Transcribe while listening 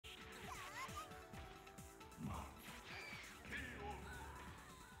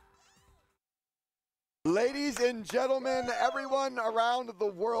Ladies and gentlemen, everyone around the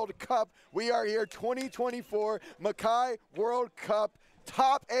World Cup, we are here 2024 Makai World Cup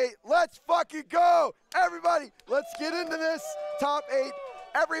Top 8. Let's fucking go! Everybody, let's get into this Top 8.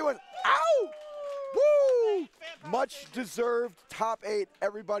 Everyone, ow! Woo! Much deserved Top 8.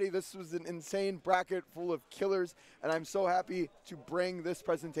 Everybody, this was an insane bracket full of killers, and I'm so happy to bring this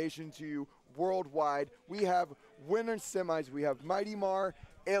presentation to you worldwide. We have winner semis. We have Mighty Mar,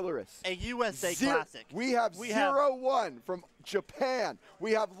 Ailerus. A USA classic. We have 0-1 from Japan.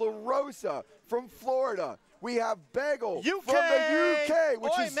 We have La Rosa from Florida. We have Bagel from the UK,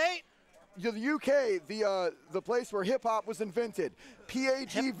 which is mate. The UK, the place where hip hop was invented. PAG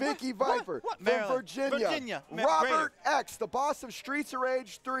Vicky Viper from Virginia. Robert X, the boss of Streets of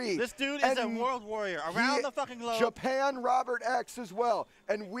Rage 3. This dude is a world warrior around the fucking globe. Japan Robert X as well.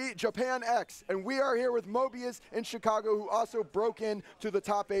 And Japan X. And we are here with Mobius in Chicago, who also broke into the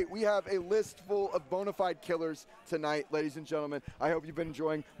top 8. We have a list full of bona fide killers tonight, ladies and gentlemen. I hope you've been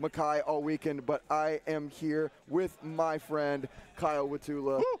enjoying Makai all weekend, but I am here with my friend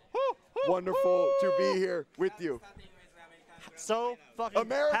KyleW. Wonderful to be here with you. So fucking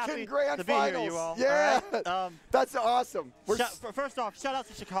American happy Grand to be Finals. here, you all. Yeah, all right? That's awesome. First off, shout out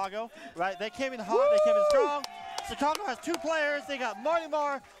to Chicago. Right, they came in hot, they came in strong. Chicago has 2 players. They got Marty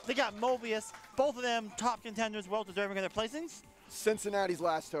Mar, they got Mobius. Both of them top contenders, well deserving of their placings. Cincinnati's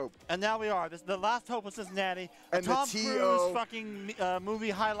last hope. And now we are. This is the last hope of Cincinnati. And Tom the Cruise fucking movie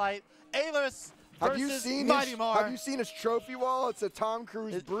highlight. Ailerus. Have you seen his trophy wall? It's a Tom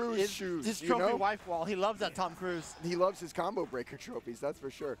Cruise Bruise shoes. His trophy wife wall. He loves that Tom Cruise. He loves his combo breaker trophies, that's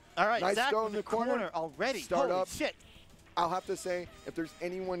for sure. All right, nice Zach go in the corner already. Start Holy up. shit. I'll have to say, if there's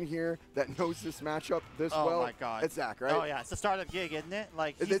anyone here that knows this matchup this well, well, my God. it's Zach, right? Oh yeah, it's a startup gig, isn't it?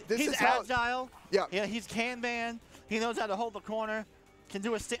 Like this he's is agile. Yeah. He's Kanban. He knows how to hold the corner. Can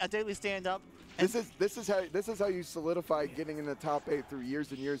do a daily stand-up. This is how you solidify getting in the top 8 through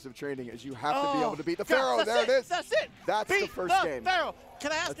years and years of training, is you have to be able to beat the Pharaoh. There it is. That's it. That's the first game. Pharaoh.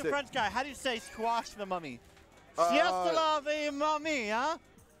 Can I ask a French guy, how do you say squash the mummy? Siesta la vie mummy, huh?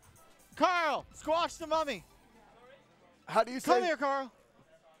 Carl, squash the mummy. How do you say? Come here, Carl.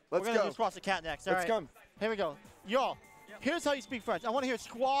 Let's We're going to do squash the cat next. All right. Let's come. Here we go. Y'all, here's how you speak French. I want to hear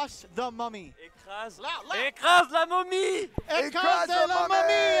squash the mummy. Écrase la momie! Écrase la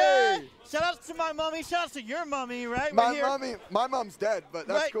momie! Shout out to my mummy. Shout out to your mummy, right? My mom's dead, but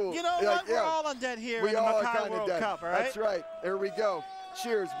that's right. cool. You know what? We're all undead here in the Makai World Cup, all right? That's right. There we go.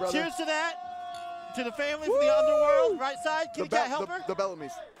 Cheers, brother. Cheers to that. To the family from the underworld, right side. Kitty cat helper. The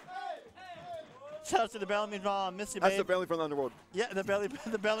Bellamy's. Shout out to the Bellamy mom, Missy That's the Bellamy from the underworld. Yeah, the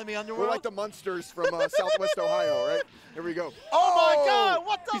Bellamy underworld. We're like the Munsters from Southwest Ohio, right? Here we go. Oh my God!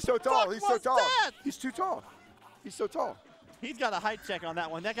 What the? He's so tall. He's so tall. That? He's too tall. He's so tall. He's got a height check on that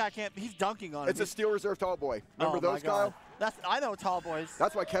one. That guy can't. He's dunking on it. It's a Steel Reserve tall boy. Remember those, God. Kyle? I know tall boys.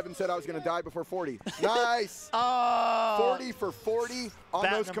 That's why Kevin said I was going to die before 40. Nice. 40 for 40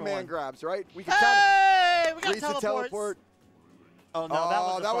 on those command grabs, right? We can count. We got teleport. Oh, no,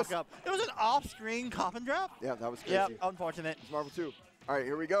 that was a fuck up. It was an off-screen coffin drop? Yeah, that was crazy. Yeah, unfortunate. It's Marvel 2. All right,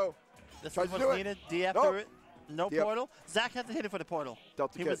 here we go. This is what's needed. DF through it. No portal. Zach had to hit it for the portal.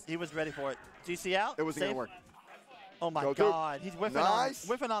 He was ready for it. GC out. It wasn't going to work. Oh, my God. He's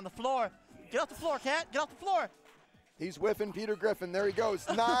whiffing on the floor. Get off the floor, Cat. Get off the floor. He's whiffing Peter Griffin. There he goes.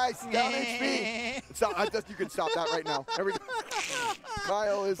 Nice. Down HP. You can stop that right now. There we go.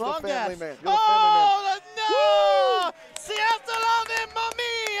 Kyle is the family man. You're the family man. No! Siesta la vie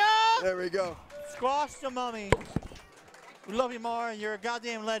mummy, huh? There we go. Squash the mummy. We love you, Mar. You're a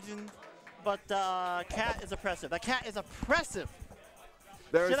goddamn legend. But cat is oppressive. That cat is oppressive.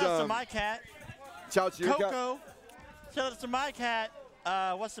 Shout out to my cat. Shout out to your Coco. Shout out to my cat.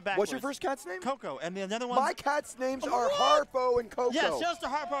 What's the backwards? What's your first cat's name? Coco. And the other one? My cat's names are Harpo and Coco. Yeah, shout out to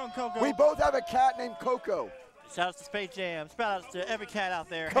Harpo and Coco. We both have a cat named Coco. Shout out to Space Jam. Shout out to every cat out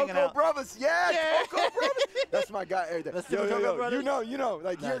there Coco hanging out. Brothers. Yeah, Coco Brothers. That's my guy right there. That's Coco Brothers. You know.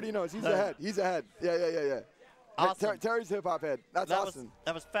 Like, he already knows. He's ahead. He's ahead. Yeah. Awesome. Terry's hip-hop head. That's awesome.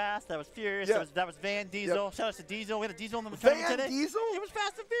 That was fast. That was furious. Yeah. That was Van Diesel. Yep. Shout out to Diesel. We had a Diesel in the Van today. Diesel? It was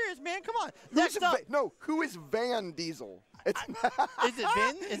fast and furious, man. Come on. Who is Van Diesel? Is it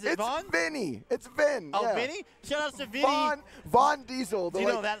Vin? Is it Vaughn? It's Vinny. It's Vin. Oh, yeah. Vinny? Shout out to Vinny. Von Diesel. Do you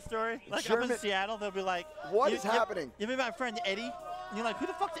know that story? Like up in Seattle, they'll be like, what is happening? You meet my friend Eddie, and you're like, who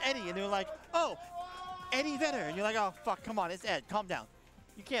the fuck's Eddie? And they're like, oh, Eddie Vedder. And you're like, oh, fuck, come on, it's Ed. Calm down.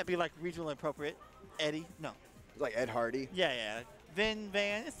 You can't be like regionally appropriate. Eddie, no. Like Ed Hardy? Yeah. Van.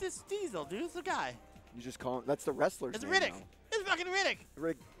 It's this Diesel, dude. It's the guy. You just call him. That's the wrestler's name. It's Riddick. Now. It's fucking Riddick.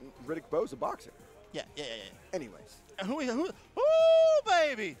 Riddick Bowe's a boxer. Yeah. Anyways. Who? Ooh,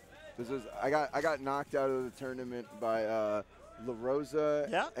 baby. I got knocked out of the tournament by La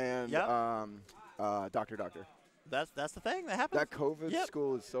Rosa and Dr. That's the thing that happens. That COVID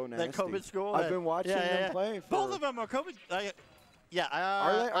school is so nasty. That COVID school. I've been watching them play. Both of them are COVID. Are they?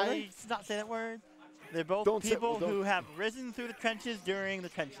 I not say that word. They're both people who have risen through the trenches during the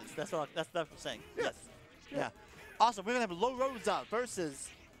trenches. That's what I'm saying. Yes. Yeah. Awesome. We're gonna have La Rosa versus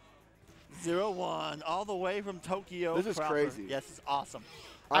 0-1 all the way from Tokyo. This is crazy. Yes, it's awesome.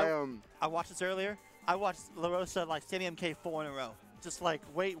 I watched this earlier. I watched La Rosa like Stadium K 4 in a row. Just like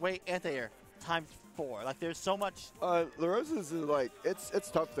wait, anti-air times 4. Like there's so much. La Rosa's is like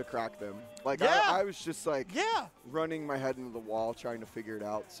it's tough to crack them. Like I was just like running my head into the wall trying to figure it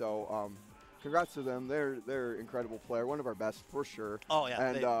out. So congrats to them. They're incredible player. One of our best for sure. Oh yeah.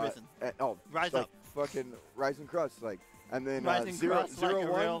 And rise like, up. Fucking rising crust like. And then rising crust like a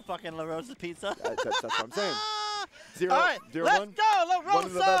 0-1. real fucking La Rosa pizza. That's what I'm saying. All right, let's go, La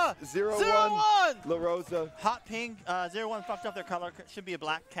Rosa. 0-1. La Rosa. Hot pink. 0-1 fucked up their color. Should be a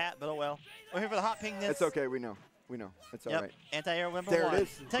black cat, but oh well. We're here for the hot pinkness. It's okay. We know. It's all right. Anti-air win there one. It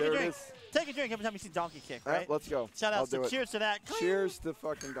is. Take a drink. Take a drink every time you see donkey kick, right? Let's go. Shout out to cheers to that. Cheers to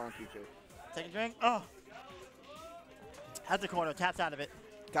fucking donkey kick. Take a drink. Oh. At the corner. Taps out of it.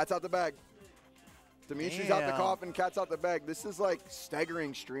 Cat's out the bag. Dimitri's out the coffin, cat's out the bag. This is like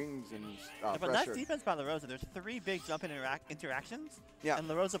staggering strings and but pressure. nice defense by La Rosa. There's 3 big jump interactions. Yeah. And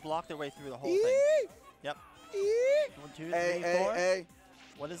La Rosa blocked their way through the whole thing. Yep. 1, 2, 3, 4.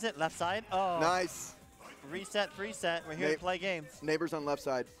 What is it? Left side? Oh. Nice. Reset, preset. We're here to play games. Neighbors on left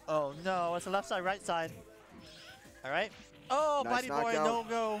side. Oh, no. It's the left side, right side. All right. Oh, nice Mighty Boy, no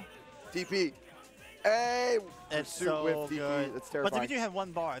go. DP. Hey. It's so with DP. good. That's terrifying. But Dimitri had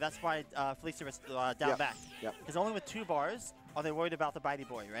 1 bar. That's why Felicia was down back. Yep. Because only with 2 bars are they worried about the Mighty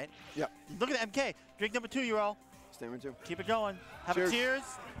Boy, right? Yep. Look at the MK. Drink number 2, you all. Stay with 2. Keep it going. Have a cheers.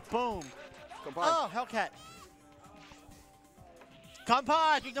 Boom. Come by. Oh, Hellcat. Come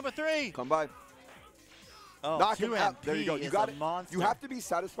by. Drink number 3. Come by. Oh, knock him out. There you go. You got it. Monster. You have to be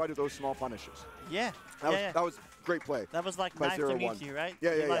satisfied with those small punishes. Yeah. That was great play. That was like knife to meet you, right?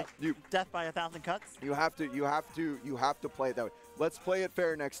 Yeah. Death by 1,000 cuts. You have to play it that way. Let's play it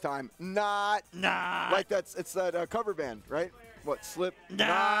fair next time. Not like it's that cover band, right? What, slip?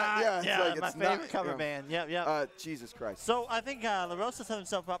 Yeah, it's my favorite cover band. Yep. Jesus Christ. So I think La Rosa set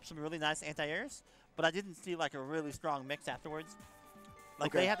himself up some really nice anti-airs, but I didn't see like a really strong mix afterwards.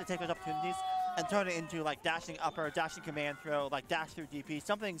 Like they had to take those opportunities and turn it into like dashing upper, dashing command throw, like dash through DP,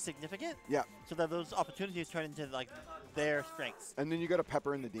 something significant. Yeah. So that those opportunities turn into like their strengths. And then you got to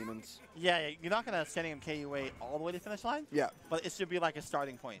pepper in the demons. Yeah, you're not gonna send him KUA all the way to the finish line. Yeah. But it should be like a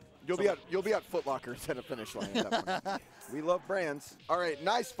starting point. You'll be at Foot Locker instead of finish line at that point. We love brands. All right,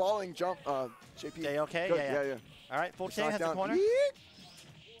 nice falling jump, JP. Okay. Yeah. All right, full chain has the corner.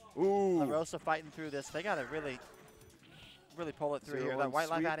 Ooh. La Rosa fighting through this. They gotta really pull it through here. That white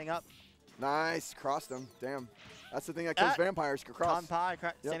life adding up. Nice. Crossed them. Damn. That's the thing that kills vampires. Cross.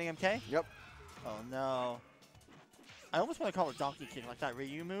 Standing MK? Yep. Oh, no. I almost want to call it donkey kick, like that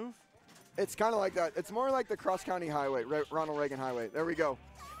Ryu move. It's kind of like that. It's more like the cross-county highway, Ronald Reagan Highway. There we go.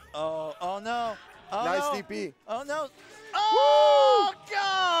 Oh no. Oh, nice no. DP. Oh, no. Oh,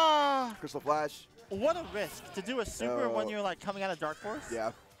 God. Crystal Flash. What a risk to do a super when you're, like, coming out of Dark Force.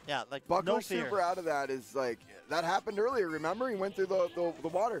 Yeah. Yeah, like, Buckler no fear. super out of that is, like, that happened earlier, remember? He went through the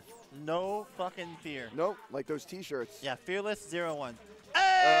water. No fucking fear. Nope, like those T-shirts. Yeah, Fearless 0-1.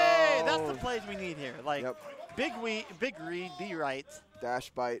 Hey! That's the plays we need here. Like, big read, be right.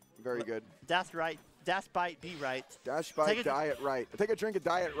 Dash bite, very good. Dash right. Dash bite, be right. Dash bite, diet right. Take a drink of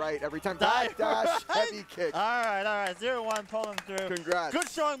diet right every time. Dash, heavy kick. All right. 0-1, pulling through. Congrats. Good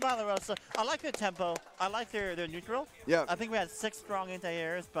showing by La Rosa. I like their tempo. I like their neutral. Yeah. I think we had 6 strong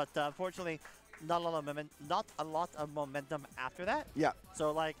anti-airs, but unfortunately, not a lot of momentum after that. Yeah.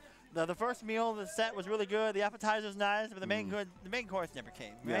 So like the first meal, the set was really good. The appetizer's nice, but the main course never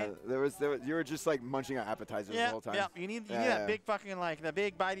came. Right? Yeah. There was you were just like munching on appetizers the whole time. Yeah. You need that big fucking like the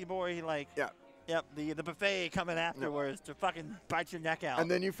big bitey boy like. Yeah. Yep, the buffet coming afterwards to fucking bite your neck out. And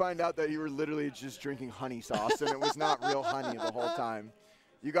then you find out that you were literally just drinking honey sauce, and it was not real honey the whole time.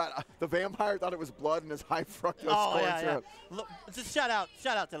 You got the vampire thought it was blood in his high fructose corn syrup. Look, just shout out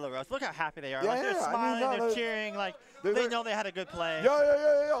to La Rosa. Look how happy they are. Yeah, like they're smiling, they're cheering, like they know they had a good play.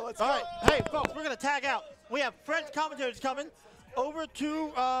 Yeah. Let's go. All right, hey folks, we're gonna tag out. We have French commentators coming over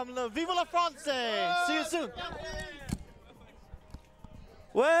to Vive la France. See you soon.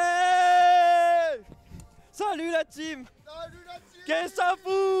 Ouais! Salut la team! Qu'est-ce que ça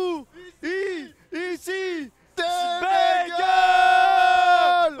fout? Ici! Bagel!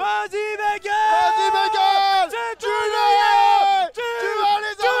 Vas-y, Bagel! Tu vas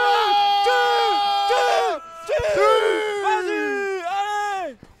les avoir!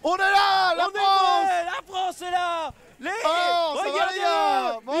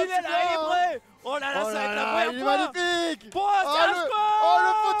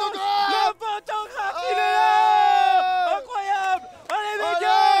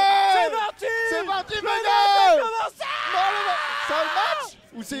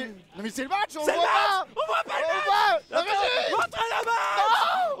 Ou c'est... Non mais c'est le match, on C'est le le voit pas. match. On voit pas le match. On voit. Vas-y. Montre la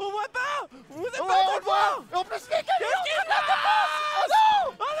match. On voit pas. Vous êtes pas On le voit. Et en plus, les gars, Qu'est-ce qu'il fait? oh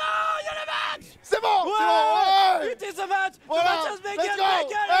non. Oh non, il y a le match. C'est bon, Ouais. c'est bon. Ouais. It is a match. Voilà. The match is begin. Let's go.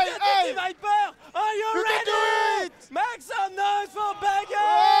 Bagel Hey, against hey. the Viper. Are you You can do ready? it. Make some noise for Bagel.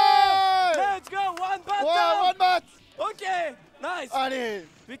 Ouais. Let's go. One Ouais, button. one match. Ok. Nice. Allez.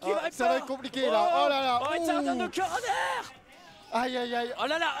 Vicky Ah, Viper. ça va être compliqué là. Oh là là. Oh, it's out on Ouh. the corner. Aïe aïe aïe. Oh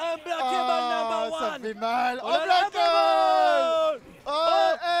là là, unblockable Ah, number ça one. fait mal. Oh Oh, là là, Blackball. Oh,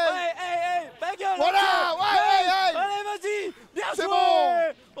 Oh, hey. hey, Bagel. Voilà, ok. ouais, Nice. hey. Allez, vas-y. Bien C'est joué.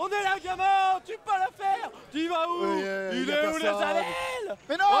 bon. On est là, gamin. Tu peux la faire. Tu vas où? Oui, Il y a est où, personne. Lazarel?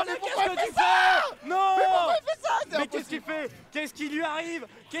 Mais non, Oh, mais mais pourquoi qu'est-ce il que fait tu ça? fais? Non. Mais pourquoi il fait ça? C'est Mais qu'est-ce qu'il impossible. fait? Qu'est-ce qui lui arrive?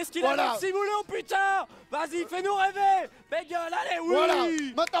 Qu'est-ce qu'il Voilà. a simulé, oh putain? Vas-y, fais-nous rêver. Bagel, allez, oui. Voilà.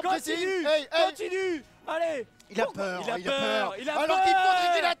 Maintenant, Continue. pressing. Hey, hey. Continue. Allez. Il a peur, Il a peur. Il a Alors peur. qu'il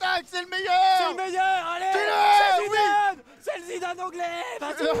faudrait qu'il attaque, c'est le meilleur. C'est le meilleur, allez. Dis-le, C'est Zidane. C'est le Zidane anglais.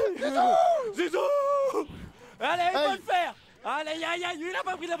 Vas-y. Zizou. Allez, il faut le faire. Allez, aïe, aïe, il a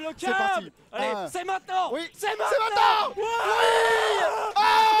pas pris la blocade. C'est parti. Allez, Un. c'est maintenant. Oui. C'est maintenant. C'est maintenant. Ouais. Ah,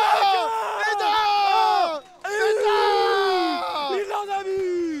 c'est ça. Il en a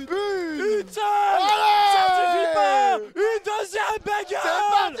mis. Une. Une seule. Allez. Ça suffit pas. Une deuxième bagarre.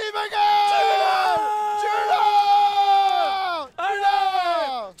 C'est parti, bagarre.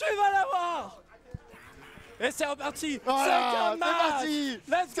 Allez, tu vas l'avoir. Et c'est reparti. Voilà, Second c'est match. parti.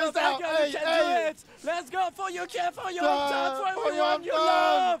 Let's go, C'est ça. Bagel, Hey, you can hey. do it. Let's go for UK, for your hometown, for For everyone your you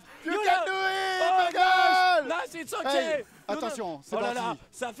hometown. love. You love. can do it, Oh, Bagel. nice, it's okay. Hey, attention, c'est Oh là parti. là,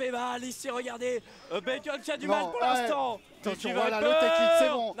 ça fait mal ici, regardez. Bagel qui a du Non, mal pour ouais. l'instant. Attention, Vicky voilà, le Viper. technique, c'est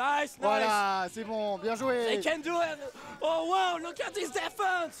bon. Nice, nice. Voilà, c'est bon, bien joué. They can do it. Oh wow, look at his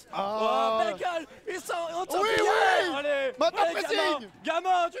defense. Oh. Oh, Bagel, ils sont en train Oui, de oui. Allez, Maintenant, allez, pressing.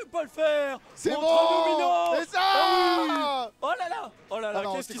 gamin, tu peux le faire. C'est Montre-nous, bon. Mino. C'est ça. Ah oui. Oh là là, Ah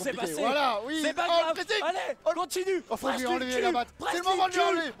non, qu'est-ce c'est qui s'est compliqué. passé? Voilà, oui. C'est pas Oh, grave. pressing. Allez, Oh. continue. Oh, faut lui Presse enlever le la cul. batte. Presse C'est le moment de lui cul.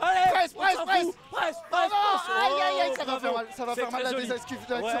 enlever. Allez, Presse, on presse, s'en presse. fout. Presse, Oh presse. non, aïe aïe aïe, ça va Bravo. faire mal. Ça va C'est faire mal très la joli. désexcuse.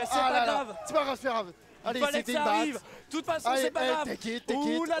 Ouais, c'est Ah pas là là. grave. C'est pas grave, c'est pas grave. Allez, Fallait que c'était ça une batte. arrive. De toute façon, Allez, c'est pas hey, grave. take it.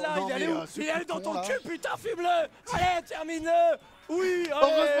 Ouh là là, Oh non, il est mais, où? ce Il est coup dans de ton con, là. cul, putain, fume-le. Allez, termine-le. Oui, allez.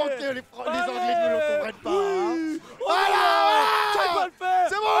 Heureusement que les Anglais ne le comprennent pas. Hein. Oui. Voilà. Tu peux le faire.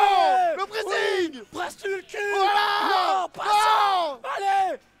 C'est bon. Allez. Le pressing. Oui. Presse-lui le cul. Voilà. Non, pas ça.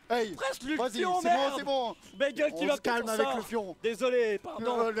 Allez. Hey, Presse-lui le vas-y, fion, c'est bon, merde. c'est bon. Bagel qui On va se calme pour avec ça. le fion. Désolé,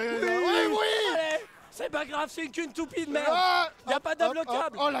 pardon. Oui. Allez, c'est pas grave, c'est qu'une toupie de merde. Ah, Y a pas de hop,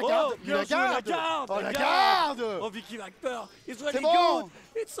 bloquable. hop. Oh, la garde. bien La joué, garde. la garde. Oh, la garde. Oh, Vicky Viper. It's really C'est bon. good.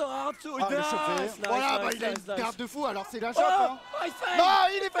 It's so hard to. Ah, le nice, chauffé. nice, Voilà, nice, bah, il a nice, une nice. garde de fou, alors c'est la Oh, chope. Hein. il fail. Non,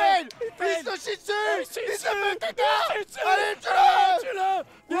 il est fail. Il fail. Il se chie dessus. Il se Il se dessus. fait caca. Il se dessus. Allez, Allez, tue-le. tue-le.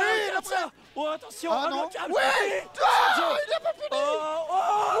 Bien, Oui, comme après. ça. Oh, attention, Ah un non. bloquable. Oui. Ah, il a pas fini.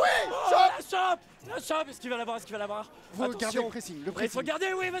 Oh, Oui, chope. La chope, est-ce qu'il va l'avoir? Est-ce qu'il va l'avoir? Faut garder Attention. le pressing, le Il faut pressing.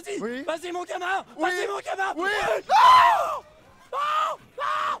 garder, oui, vas-y. Oui. Vas-y, mon gamin. Oui. Vas-y, mon gamin. Oui. Non. Non.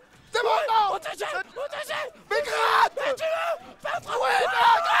 Non. C'est bon, non. On te jette. Mais gratte. Mais tue-le. Pas trop. Oui,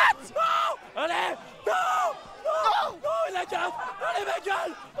 non, gratte. Non. Allez. Non. Non, il a garde. Allez, ma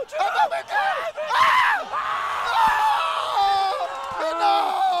gueule. Ah non, mais gratte. Mais non.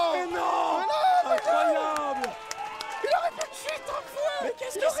 Mais non. Mais non. Incroyable. Il aurait pu te chier 3 fois. Mais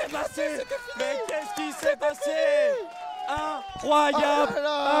qu'est-ce qui s'est passé? Mais qu'est-ce qui s'est passé? Oh Incroyable! là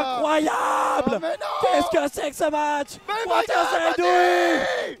là. Incroyable! Oh, mais non. Qu'est-ce que c'est que ce match? Mais What Bagel, does he do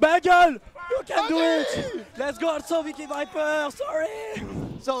vas-y. it? Bagel! You can do Vas-y. it! Let's go also Vicky Viper! Sorry!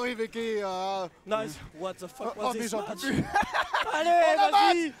 Sorry, Vicky. Nice! What the fuck Oh, was mais this j'en peux match? plus. Allez, On a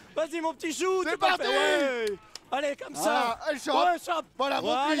vas-y! Vas-y mon petit chou! C'est tu peux le parti. faire, ouais. Allez, comme ça! Ah, elle chope. Ouais, chope! Voilà,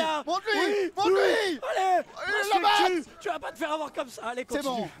 monte-lui. Monte-lui. Oui, Monte-lui. oui. Allez! la Presse-lui le batte. cul. Tu vas pas te faire avoir comme ça! Allez, C'est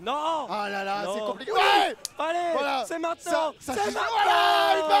continue! bon. Non! Ah là là, Non. c'est compliqué. Oui. Ouais. Allez! Voilà. C'est maintenant! Ça C'est suffit. maintenant!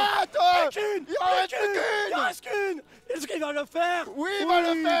 Voilà, il bat. Plus qu'une! Il en reste plus Il qu'une. reste qu'une! Est-ce qu'il va le faire? Oui, il va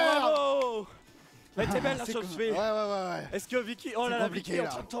le faire. Bravo! Mais t'es belle la C'est chose cool. fait. Ouais. Est-ce que Vicky... Oh là C'est là, compliqué, Vicky est en là.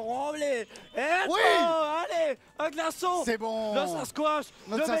 train de t'enrôler. Oui. Allez, un glaçon. C'est bon. Le Sasquatch.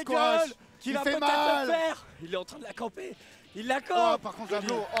 Notre le Sasquatch. Bagel, qui Il va fait peut-être mal. le faire. Il est en train de la camper. Il la campe. Oh, par contre, la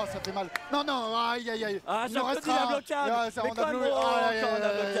blow. Oh, ça fait mal. Non, aïe. Ah, Il nous j'applaudis restera. la blocade. Ouais, ça, Mais on a quand blow. même, Aïe, quand on a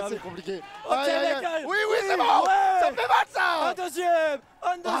blocade. c'est compliqué. Ok, Aïe. Bagel. Oui, c'est bon. Ouais. Ça me fait mal, ça. Un deuxième.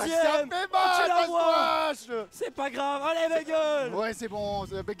 Ah, ça deuxième. me fait tu la mal, vois. Sasquatch. C'est pas grave. Allez, Bagel. Ouais, c'est bon.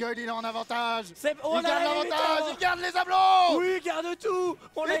 Bagel, il est en avantage. Oh Il là garde là, l'avantage. il Il garde les ablots. Oui, garde tout.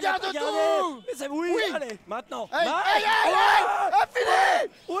 On Il l'a garde pas tout. gardé. Mais c'est oui. Oui. Allez, maintenant. Aïe, Nice. aïe. Ah,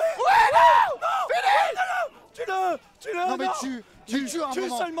 fini. Oui. Ouais, non. Fini. Tue-le. Non, mais tu Tu joues un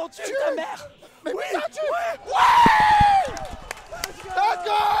moment. Seulement tue ta mère. Mais oui, putain, tu... ouais. Let's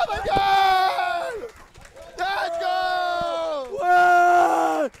go, my gueule. Let's go.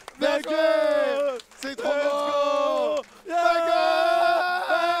 Ouais. Let's go. C'est trop beau. My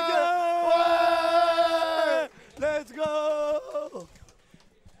gueule. Let's go.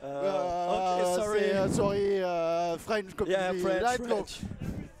 Okay, sorry. Sorry, French comme Yeah, tu dis. French, Let's go. French.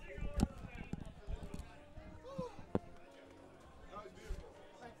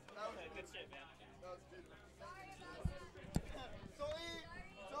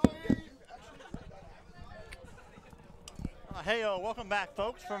 Hey, welcome back,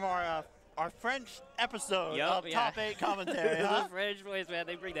 folks, from our French episode of Top 8 commentary. The French boys, man,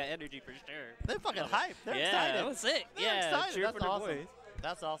 they bring that energy for sure. They're fucking hyped. They're yeah, excited. that was sick. They're excited. cheer That's for the awesome. boys.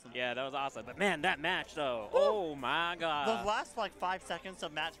 That's awesome. Yeah, that was awesome. But man, that match though, oh my god. Those last like 5 seconds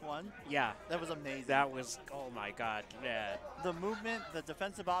of match 1, yeah, that was amazing. that was, oh my god, yeah. The movement, the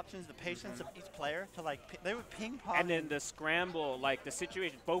defensive options, the patience of each player to like, they were ping pong. And then the scramble, like the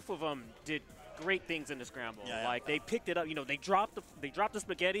situation, both of them did great things in the scramble. Yeah, yeah. Like they picked it up, you know, they dropped the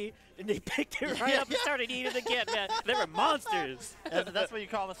spaghetti and they picked it right up and started eating it again, man. They were monsters. That's what you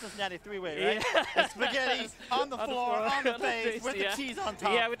call the Cincinnati three-way, right? Yeah. The spaghetti on the floor, on the face, with the cheese on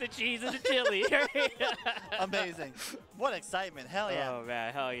top. Yeah, with the cheese and the chili. Amazing. What excitement. Hell yeah. Oh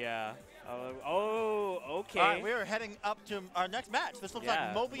man, hell yeah. Oh, okay. All right, we are heading up to our next match. This looks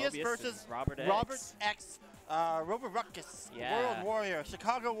like Mobius versus Robert X. Robert Ruckus, Yeah. World Warrior,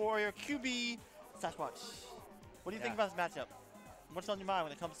 Chicago Warrior, QB, Sasquatch. What do you think about this matchup? What's on your mind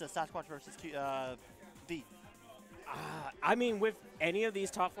when it comes to Sasquatch versus V? I mean, with any of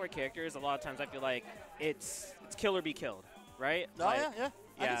these top 4 characters, a lot of times I feel like it's kill or be killed, right? Oh, like, yeah.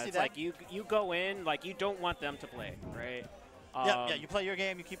 I can see it's that. like you go in, like you don't want them to play, right? Yeah, you play your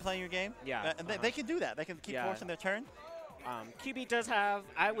game, you keep playing your game. Yeah. And they can do that. They can keep forcing their turn. QB does have,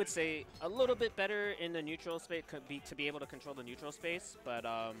 I would say, a little bit better in the neutral space, to be able to control the neutral space, but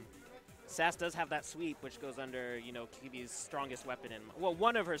Sass does have that sweep, which goes under, you know, QB's strongest weapon, and well,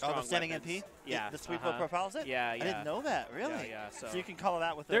 one of her strong the standing weapons. MP? Yeah. The sweep profiles it? Yeah, I didn't know that, really. Yeah, so you can call it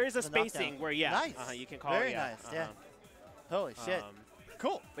out with there is a the spacing knockdown. where, Nice. You can call Very it, nice, yeah. Holy shit.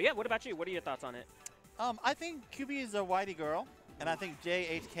 Cool. But yeah, what about you? What are your thoughts on it? I think QB is a whitey girl, and I think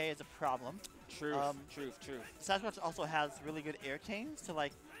JHK is a problem. Truth. Sasquatch also has really good air chains to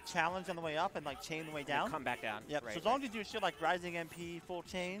like challenge on the way up and like chain the way down. Come back down. Yep. Right, so as long as you do shit like rising MP, full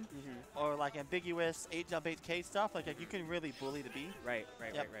chain, or like ambiguous 8-jump 8K stuff, like you can really bully the B. Right.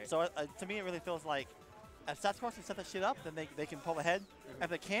 So to me, it really feels like if Sasquatch can set that shit up, then they can pull ahead. If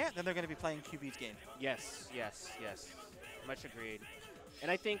they can't, then they're going to be playing QB's game. Yes. Much agreed.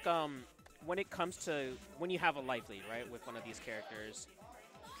 And I think when it comes to when you have a life lead, right, with one of these characters.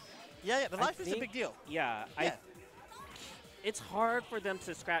 Yeah, the life is a big deal. Yeah. It's hard for them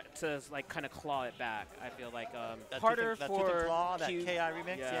to like kind of claw it back. I feel like harder that for claw, that KI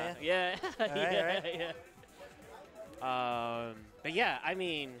remix. Yeah. Right. But yeah, I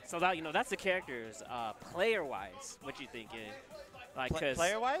mean, so that that's the characters. Player-wise, what you thinking? Like,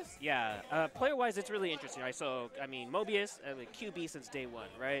 player-wise? Yeah, player-wise, it's really interesting, right? So I mean, Mobius, QB since day one,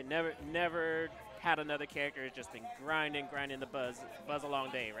 right? Never had another character, just been grinding the buzz a long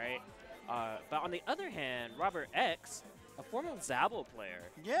day, right? But on the other hand, Robert X, a former Zabel player.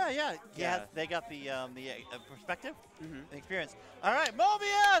 Yeah. They got the perspective, the experience. All right,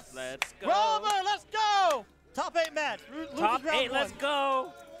 Mobius. Let's go. Robert, let's go. Top 8 match. Top 8, let's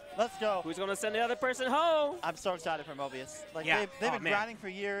go. Let's go. Who's gonna send the other person home? I'm so excited for Mobius. Like Yeah. they've been grinding for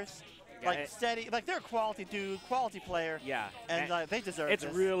years. Yeah, like steady, like they're a quality dude, quality player. Yeah. And they deserve it's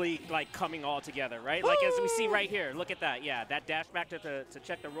this. really like coming all together, right? Like as we see right here. Look at that. Yeah, that dash back to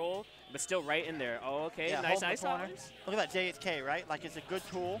check the roll, but still right in there. Oh, okay. Yeah, nice. Look at that JHK, right? Like it's a good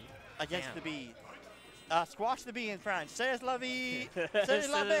tool against the B. Squash the B in French. C'est la vie. C'est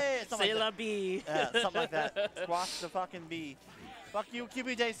la vie. C'est la vie. Something like that. Squash the fucking B. Fuck you,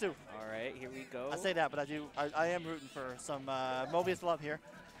 QB Desu. All right, here we go. I say that, but I am rooting for some Mobius love here.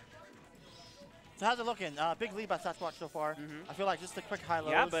 So how's it looking? Big lead by Sasquatch so far. I feel like just a quick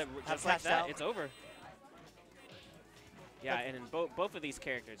high-lows. Yeah, but just like that, out. it's over. Yeah, and in both of these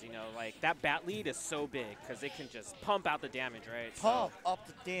characters, like that bat lead is so big because it can just pump out the damage, right? Pump up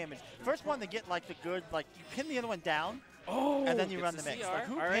the damage. First one to get like the good, like you pin the other one down, and then you run the mix. Like,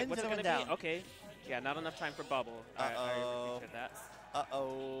 who pins what's the it other gonna one down? be? Okay. Yeah, not enough time for bubble. Uh-oh.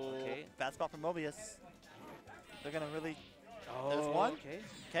 Uh-oh. Okay. Bad spot for Mobius. They're going to really... Oh, there's one.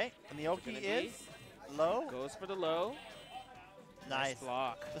 Okay. And the Oki is low. Goes for the low. Nice.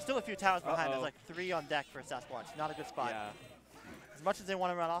 Block. There's still a few towers behind. There's like 3 on deck for Sasquatch. Not a good spot. Yeah. As much as they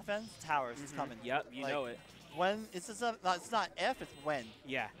want to run offense, towers is coming. Yep, you know it. when. It's not if, it's when.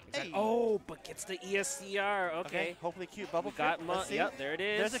 Yeah. Exactly. Hey. Oh, but gets the ESCR. Okay. Hopefully cute bubble. Yep, there it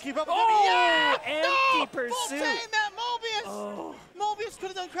is. There's a cute bubble. Oh, yeah! empty Full pursuit. tame that Mobius. Oh. Mobius could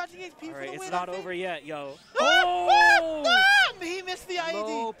have done crouching HP for the Alright, win. it's not over yet, yo. Oh! He missed the IED.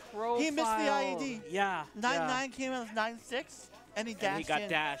 Low profile. He missed the IED. Yeah. 9-9 came out as 9-6, and he dashed And he got in.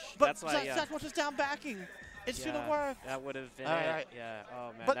 dashed. But That's why, Sasquatch was down backing. It should have worked. That would have been All it. right. Yeah.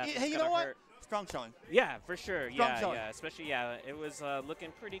 Oh, man. But that's hey, you know what? Strong showing. Yeah, for sure. Strong showing. Yeah. Especially, it was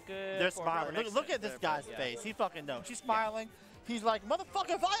looking pretty good. They're for smiling. Robert Look at this guy's face. He fucking knows. He's smiling. He's like,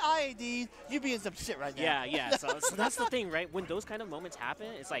 motherfucker, if I IAD, you be in some shit right now. Yeah. So that's the thing, right? When those kind of moments happen,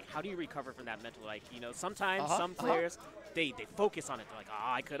 it's like, how do you recover from that mental? Like, sometimes some players, they focus on it. They're like,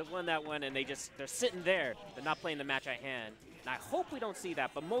 I could have won that one, and they're sitting there. They're not playing the match at hand. And I hope we don't see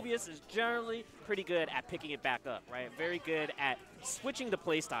that, but Mobius is generally pretty good at picking it back up, right? Very good at switching the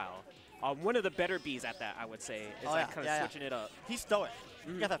play style. One of the better Bs at that, I would say, is kind of switching it up. He's stoic.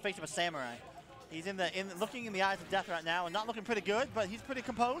 He's got that face of a samurai. He's looking in the eyes of death right now and not looking pretty good, but he's pretty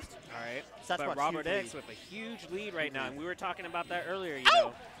composed. All right. That's but Robert X with a huge lead right now, and we were talking about that earlier, you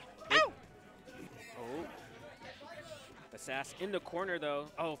know. Ow! Oh. The Sass in the corner, though.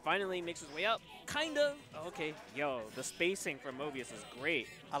 Oh, finally makes his way up. Kind of. Okay. Yo, the spacing from Mobius is great.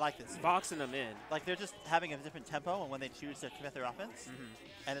 I like this. Boxing them in. Like, they're just having a different tempo when they choose to commit their offense,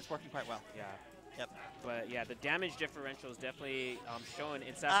 and it's working quite well. Yeah. Yep. But, yeah, the damage differential is definitely showing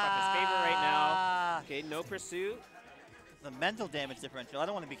in Sasquatch's favor right now. Okay, no pursuit. The mental damage differential. I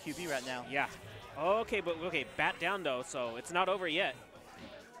don't want to be QB right now. Yeah. Okay, bat down, though, so it's not over yet.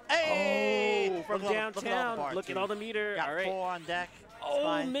 Hey! From downtown. Look at all the meter. Got all right. 4 on deck.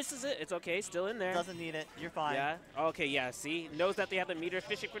 Oh, misses it. It's okay. Still in there. Doesn't need it. You're fine. Yeah. Okay, yeah. See? Knows that they have the meter.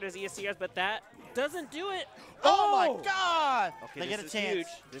 Fishing for those ESCRs, but that doesn't do it. Oh, my God! Okay, they get a is chance. Huge.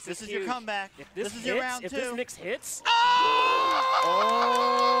 This is huge. your comeback. If this is hits, your round 2. If this mix hits. Oh!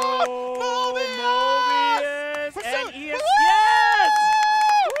 Mobius! And ES. Yes!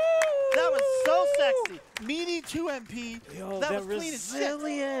 That was so sexy. Meaty 2 MP. Yo, that was clean as shit.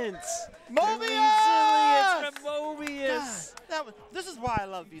 resilience. Mobius! Resilience from Mobius. God, this is why I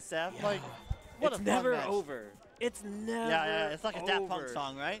love VSAF. Yeah. Like, what it's a never match. over. It's never Yeah, it's like a Daft Punk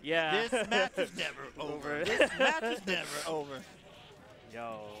song, right? Yeah. This match is never over. This match is never over. Yo.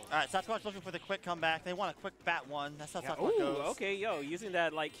 All right, Sasquatch looking for the quick comeback. They want a quick bat one. That's how Sasquatch goes. Okay, using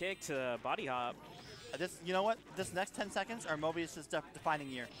that light kick to body hop. You know what? This next 10 seconds are Mobius' defining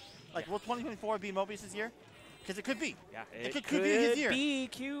year. Like, will 2024 be Mobius' year? Because it could be. Yeah, it could be his year. Be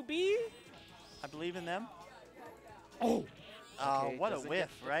QB. I believe in them. Oh. Okay, what a whiff,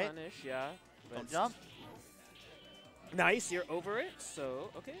 right? Punish, yeah. Don't jump. Nice, you're over it.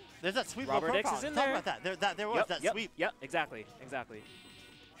 So, okay. There's that sweep. Robert X is in Talk there. about that. There was that sweep. Yep, exactly.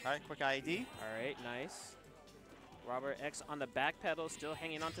 All right, quick IED. All right, nice. Robert X on the back pedal, still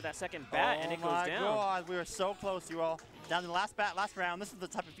hanging on to that second bat, and it goes down. Oh, my God. We were so close, you all. Down to the last bat, last round. This is the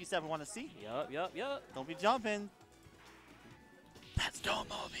type of V7 we want to see. Yep. Don't be jumping. Let's go,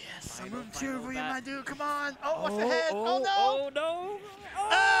 Mobius. I'm rooting for you, my dude. Come on. Oh, what's the head? Oh, no. Oh, no.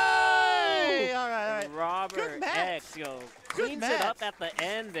 Hey! All right. Robert X, cleans it up at the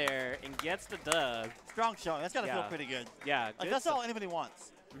end there and gets the dub. Strong showing. That's got to feel pretty good. Yeah. Like, that's all anybody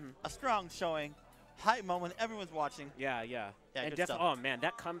wants. A strong showing. Hype moment. Everyone's watching. Yeah. And good stuff. Oh, man,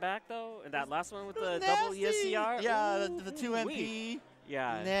 that comeback, though, and that last one with the double ESCR. Yeah, the 2 MP.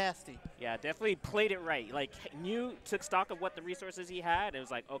 Yeah. Nasty. Yeah, definitely played it right. Like, took stock of what the resources he had, and it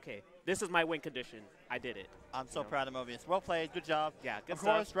was like, okay, this is my win condition. I did it. I'm so proud of Mobius. Well played. Good job. Yeah, good stuff.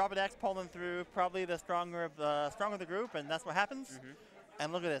 Of course, Robert X pulling through, probably the stronger of the group, and that's what happens.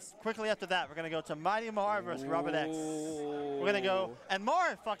 And look at this. Quickly after that, we're going to go to Mighty Mar versus Robert X. We're going to go. And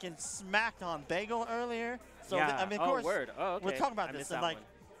Mar fucking smacked on Bagel earlier. So, I mean, of course, okay. we're talking about this. And, like,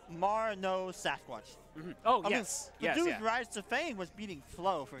 Mar knows Sasquatch. Oh, I yes. mean, the dude's rise to fame was beating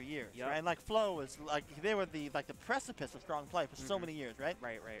Flo for years, right? And, like, Flo was, like, they were the precipice of strong play for so many years, right?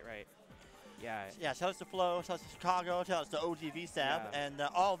 Right. Yeah. Yeah, shout outs to Flo, shout outs to Chicago, shout outs to OG VSAB. And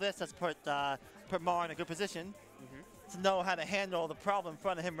all this has put Mar in a good position to know how to handle the problem in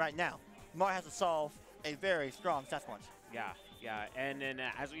front of him right now. Mar has to solve a very strong Sasquatch. Yeah. And then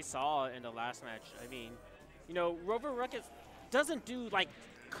as we saw in the last match, I mean, Rover Ruckus doesn't do, like,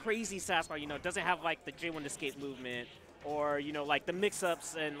 crazy Sasquatch, doesn't have, like, the J1 escape movement or, like, the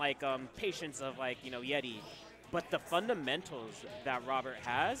mix-ups and, like, patience of, like, Yeti. But the fundamentals that Robert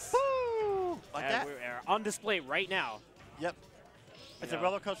has like that? are on display right now. Yep. It's a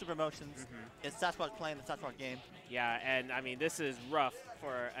roller coaster of emotions. It's Sasquatch playing the Sasquatch game. Yeah, and I mean, this is rough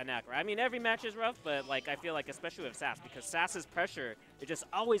for Anak. I mean, every match is rough, but like I feel like especially with Sass, because Sass's pressure is just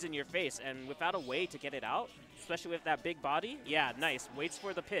always in your face, and without a way to get it out, especially with that big body. Yeah, nice. Waits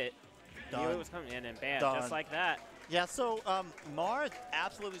for the pit. Knew it was coming in, and bam, just like that. Yeah, so Mar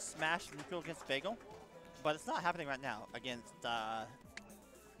absolutely smashed neutral against Bagel, but it's not happening right now against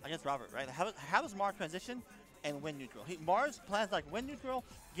Robert, right? How does Mar transition and win neutral? Mar's plans like win neutral,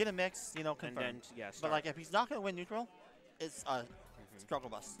 get a mix, you know, confirm. And then, yeah, but like if he's not going to win neutral, it's a struggle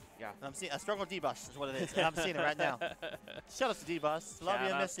bus. Yeah. And I'm seeing a struggle D-bus is what it is, and I'm seeing it right now. Shout out to D-bus. Love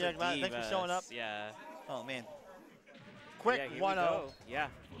you, miss you. Thanks for showing up. Yeah. Oh, man. Quick 1-0. Yeah.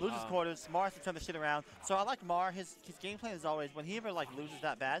 Loses quarters. Mar has to turn the shit around. So I like Mar. His game plan is always, when he ever like loses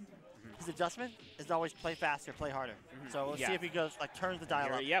that bad, his adjustment is always play faster, play harder. So we'll see if he goes, like, turns the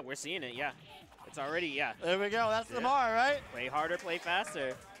dial up. Yeah, we're seeing it, yeah. It's already, yeah. There we go. That's the Mar, right? Play harder, play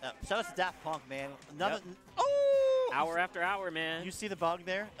faster. Shout out to Daft Punk, man. Hour after hour, man. You see the bug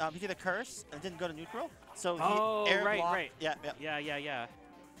there? He did a curse and didn't go to neutral. So he air blocked. Right. Yeah.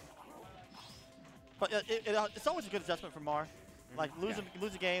 But it's always a good adjustment for Mar. Like, lose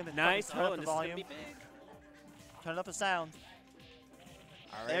a game, then turn up the volume. Turn up the sound.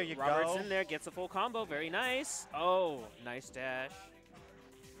 All right, there you Robert's go. in there, gets a full combo. Very nice. Oh, nice dash.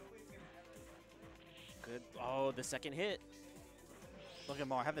 Good. Oh, the second hit. Look at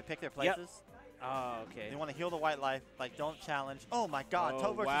Mar. Have they pick their places? Yep. Oh, okay. They want to heal the white life. Like, don't challenge. Oh, my God.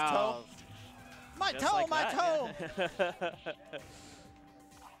 Toe versus wow. toe. My Just toe, like my that. toe.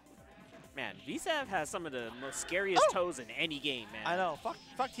 Man, VSAV has some of the most scariest toes in any game, man. I know.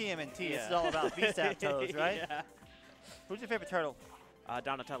 Fuck TMNT. It's all about VSAV toes, right? Yeah. Who's your favorite turtle?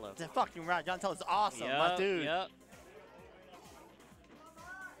 Donatello. That's fucking right. Donatello's awesome, my dude. Yep.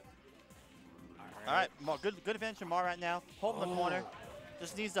 All right. Mar, good advantage from Mar right now. Holding the corner.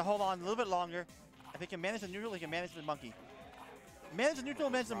 Just needs to hold on a little bit longer. If he can manage the neutral, he can manage the monkey. Manage the neutral,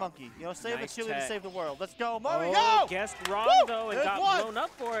 manage the monkey. You know, save the chili to save the world. Let's go. Mar, we go! Guessed wrong, though, and got blown up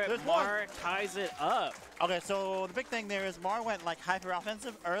for it. Mar ties it up. Okay, so the big thing there is Mar went like hyper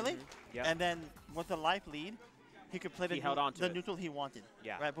offensive early, and then with the life lead, he could play the neutral he wanted.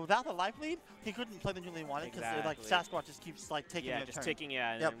 Yeah. Right, but without the life lead, he couldn't play the neutral he wanted because like Sasquatch just keeps like taking a turn. ticking,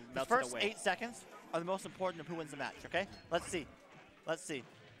 and yep. The melting first away. 8 seconds are the most important of who wins the match. Okay, let's see. Let's see.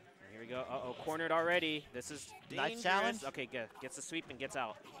 Here we go. Cornered already. This is dangerous. Nice challenge. Okay, good. Gets the sweep and gets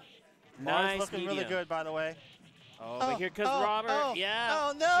out. Mar's looking really good, by the way. Oh, but here comes Robert. Yeah.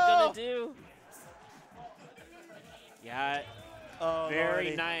 Oh, no. What's he gonna do? Yeah. Oh, very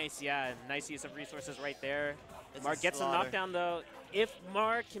Lordy. nice. Yeah, nice use of resources right there. It's Mar gets a knockdown, though. If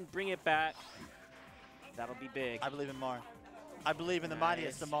Mar can bring it back, that'll be big. I believe in Mar. I believe in the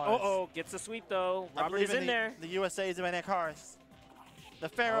mightiest of Mars. Oh, gets the sweep, though. Robert is in there. The USA's of cars. The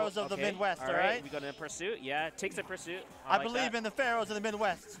Pharaohs of the Midwest, all right? We go to pursuit. Yeah, takes a pursuit. I believe in the Pharaohs of the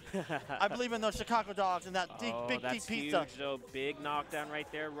Midwest. I believe in those Chicago dogs and that big deep pizza. Huge, though. Big knockdown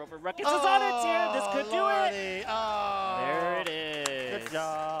right there. Rover Ruckus is on it here. This could do it. Oh, there it is. Good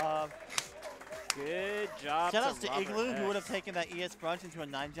job. Good job. Shout outs to Igloo, who would have taken that ES Brunch into a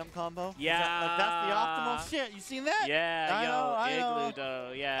 9-jump combo. Yeah. That's the optimal shit. You seen that? Yeah, I know. Igloo,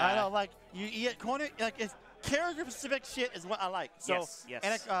 though. Yeah. I know. Like, you eat corner, like, it's character-specific shit is what I like. So,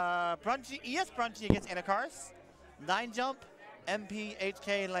 yes. Brunchy, ES Brunchy against Anacars, 9-jump, MP,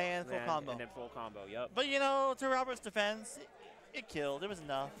 HK, land, full combo. And then full combo, yep. But, you know, to Robert's defense, it killed. It was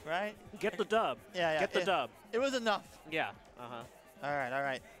enough, right? Get the dub. Yeah. Get the dub. It was enough. Yeah. All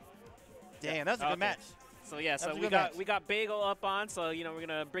right. Damn, that was a good match. So yeah, so we got Bagel up on, so you know we're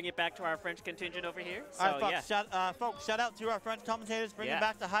gonna bring it back to our French contingent over here. So, all right, folks, shout out to our French commentators, bringing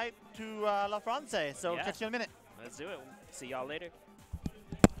back the hype to La France. So catch you in a minute. Let's do it. See y'all later.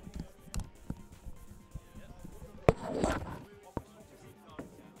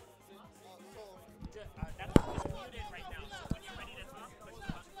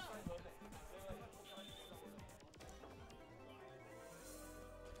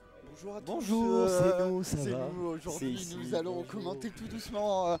 Bonjour, c'est nous, ça va. C'est nous, aujourd'hui nous allons commenter tout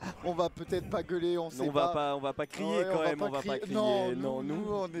doucement, on va peut-être pas gueuler, on sait pas. On va pas crier quand même, on va pas crier. Non, nous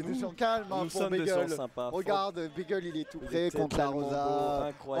on est des gens calmes nous pour sommes Bagel. des gens sympas. Regarde, Bagel il est tout prêt contre la Rosa.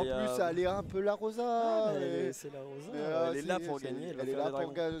 Incroyable. En plus, ça allait un peu la Rosa. C'est la Rosa, elle est là pour gagner. Elle est là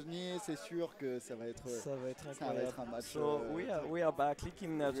pour gagner, c'est sûr que ça va être incroyable. Ça va être un match. So we are back,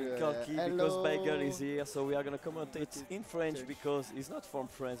 Likiminaj and Carlkey, because Bagel is here, so we are going to commentate in French because he's not from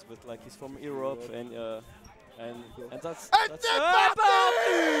France, but like he's from Europe, and that's c'est parti!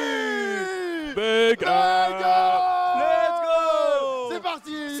 Bagel! Let's go! C'est parti!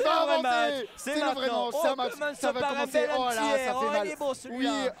 parti, il va avancer. C'est le vrai match, c'est un match. Ça va commencer. Oh là, ça fait mal. Il est beau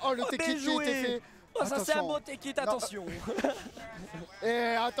celui-là. Oui, oh le technique qui était fait. Oh, ça c'est un beau technique, attention.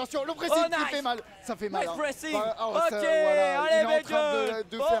 Et attention, le pressing qui fait mal. Ça fait mal. Nice pressing. Ok, allez, il est en train Bagel.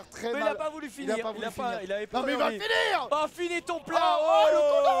 de faire très Mais mal. il a pas voulu finir. Il avait pas non mais il va le finir. Oh, finis ton plat.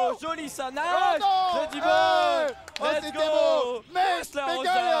 Oh, joli ça. Nice. Oh, The D-Ball. oh, c'était beau. Mais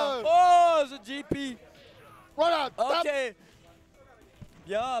Bagel. Oh, the GP. Voilà. Ok.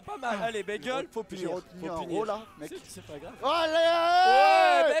 Bien, pas mal. Allez, Bagel, faut punir. J'ai retenu un rôle là, mec. C'est pas grave.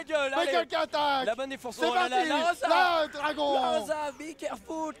 Allez, Bagel, allez. Bagel qui attaque. La bonne défense. C'est parti. Là, dragon. La Rosa, be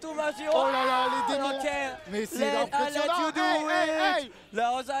careful, Thomas Giro. Oh là là, les démons. Ok. Mais c'est impressionnant. Hey. La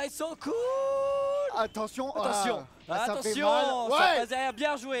Rosa est so cool. Attention. Attention. Ah, ça fait Attention, mal. ça Ouais. passe derrière,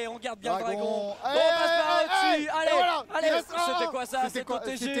 bien joué, on garde bien le dragon. Allez, On passe par allez, au-dessus, allez, voilà, il allez, restera c'était un. quoi ça? C'était quoi?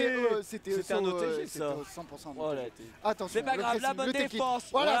 C'était un OTG ça. 100%. Voilà. Attention, C'est pas grave, la bonne défense.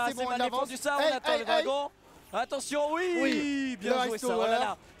 Voilà, c'est bon, mal on avance. défendu ça, on attend le dragon. Attention, oui, bien joué ça, oh là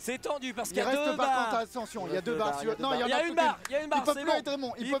là. C'est tendu parce qu'il y a deux barres. Il reste par contre, barres. attention, il y a deux barres. Non, Il y a une barre, il peut plus être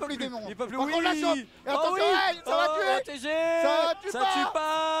démon, il peut plus démon. Il peut plus, Par contre, la chope. Et attention, ça va tuer. Ça tue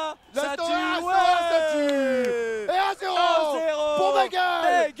pas. Ça tue, ça tue. Et 1-0 pour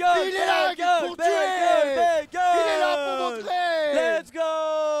Makai. Il est là pour tuer. Il est là pour montrer. Let's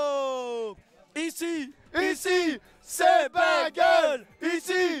go. Ici, c'est Bagel.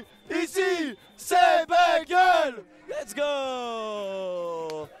 Ici, c'est Bagel. Let's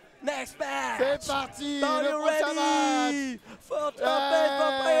go. Next match. C'est parti, Are le you prochain match. ready for Trumpet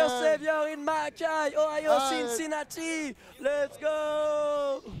Vampire Savior in Makai, Ohio, Cincinnati. Let's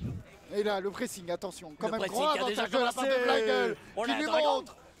go. Et là, le pressing, attention, quand Le même pressing grand qui a déjà avantage de la part de commencé. Bagel On qui a un lui dragon.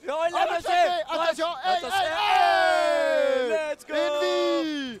 montre. Oh, il l'a passé. Attention, Let's go.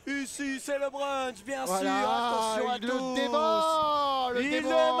 Une vie. Ici, c'est le brunch, bien Voilà, sûr. Attention à il tous. le dévore, Il le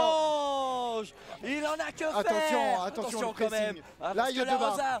mange. Il en a que faire. Attention quand même. Là, Parce il y a que deux la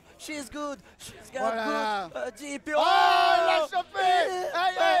barres. Rosa, she's good. She's got Voilà. good. GP. Oh, il l'a chopé.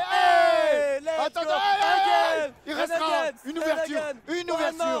 Let's Attention, go. Again. il restera And une ouverture. again. Une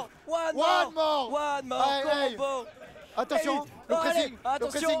ouverture. One more. Combo. Attention, le pressing.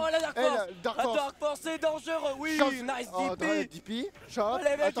 Attention, la Dark Et Force. le Dark La Force. Dark Force, c'est dangereux. Oui, Shot. nice Oh, DP. DP, shot.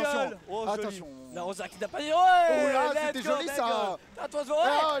 Allez, Bagel. Attention, Oh, joli. attention. La Rosa qui n'a pas dit. Oh là, let's c'était go, joli, Bagel. ça. À toi,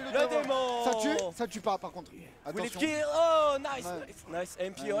 Ah, le démon. Ça tue pas par contre. Will it Attention. kill? Oh, nice, Ouais. nice.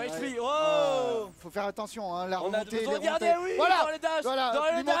 MP Ouais, HP. ouais. Oh. Faut faire attention, hein, la On a remontée, besoin les de garder, remontées. oui, Voilà, dans les dash, voilà, dans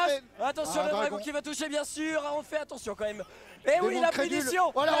les lui dash. montrer. Attention, Ah, le dragon dragon. qui va toucher, bien sûr. On fait attention quand même. Et oui, Démon la crédule.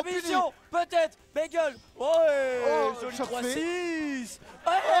 punition, Voilà, la on punit. punition, peut-être. Bagel. Oh, joli shot 3-6.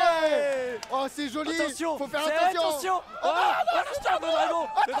 Ouais. Oh, c'est joli. Attention, Faut faire c'est attention. Oh, le dragon,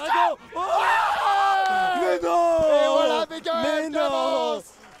 le dragon. Oh. Mais non. Et voilà, Bagel. Mais qui non. avance.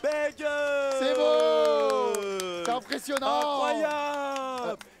 Bagel. C'est beau. C'est impressionnant.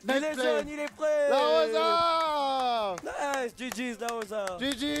 Incroyable. Il Nice est play. jeune, il est prêt. La Rosa. Nice, GG's, la Rosa.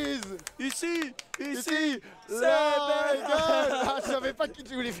 GG's. Ici, C'est Bagel. Bagel. Je savais pas qui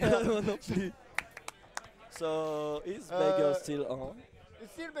tu voulais faire. non plus. So, is Bagel still on?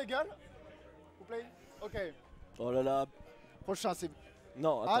 Still Bagel? Vous play? Ok. Oh là là. Prochain, c'est.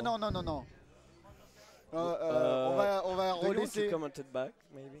 Non, attends. Ah non, non, non, non. On va Do you want to relaisser. comment it back,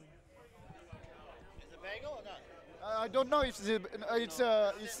 maybe? Is it bagel or not? I don't know if it's like. If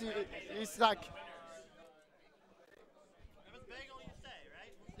it's bagel, you say,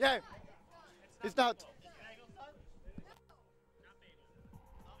 right? Yeah. It's not. Bagel, son? Not bagel.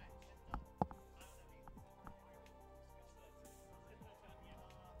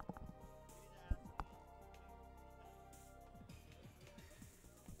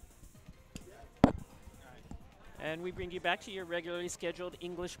 And we bring you back to your regularly scheduled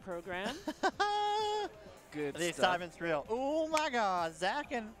English program. Good The stuff. excitement's real. Oh my God,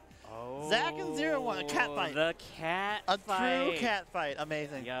 Zach and 0-1, a cat fight. The cat A fight. true cat fight.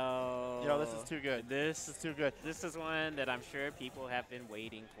 Amazing. Yo, this is too good. This is too good. This is one that I'm sure people have been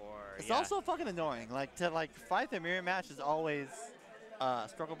waiting for. It's also fucking annoying. Like to fight the mirror match is always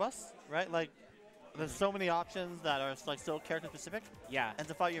struggle bus, right? Like there's so many options that are like still character specific. Yeah. And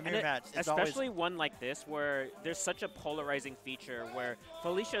to fight your mirror match, it's especially one like this where there's such a polarizing feature where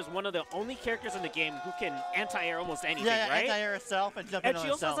Felicia is one of the only characters in the game who can anti-air almost anything, right? anti-air herself and jump And in on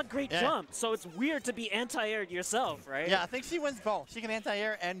she also herself. has a great jump, so it's weird to be anti-aired yourself, right? Yeah, I think she wins both. She can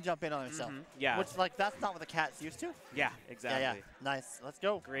anti-air and jump in on herself. Yeah. Which that's not what the cat's used to. Yeah, exactly. Yeah, nice. Let's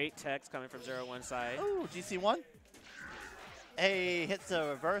go. Great text coming from 0-1 side. Ooh, GC1. Hey, hits a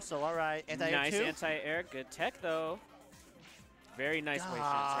reversal. All right. Anti-air Nice 2. anti-air. Good tech, though. Very nice way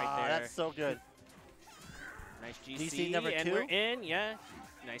shots right there. That's so good. Nice GC. GC number and 2. we're in. Yeah.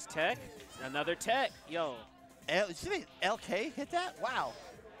 Nice tech. Another tech. Yo. Did you think LK hit that? Wow.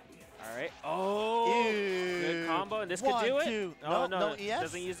 All right. Oh. Ew. Good combo. And this 1, could do it. 2. Oh, No ES.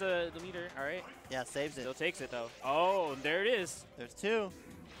 Doesn't use the meter. All right. Yeah, saves it. Still takes it, though. Oh, and there it is. There's 2.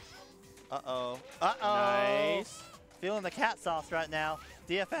 Uh-oh. Uh-oh. Nice. Feeling the cat sauce right now.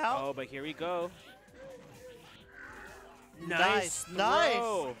 DF out. Oh, but here we go. Nice.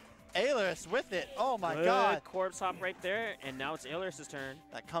 Throw. Ailers with it. Oh, my Good God. corpse hop right there. And now it's Ailers' turn.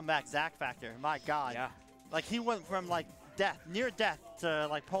 That comeback Zach factor. My God. Yeah. Like, he went from, like, near death to,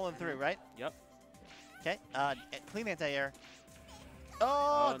 like, pulling through, right? Yep. Okay. Clean anti-air.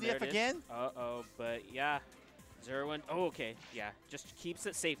 Oh, there DF it is. again. Uh-oh, but yeah. 0-1. Oh, okay. Yeah, just keeps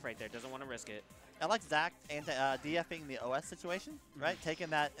it safe right there. Doesn't want to risk it. I like Zach DFing the OS situation, right? Taking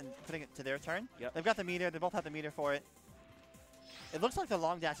that and putting it to their turn. Yep. They've got the meter. They both have the meter for it. It looks like the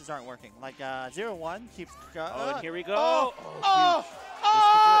long dashes aren't working. Like 0-1 keeps. Oh, and here we go. Oh!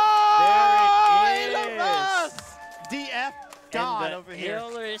 There it is. DF gone over here.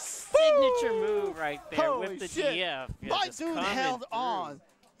 Ailers' signature move right there Holy with the shit. DF. Yeah, My just dude coming held through. on.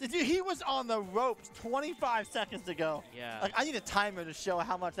 He was on the ropes 25 seconds ago. Yeah. Like, I need a timer to show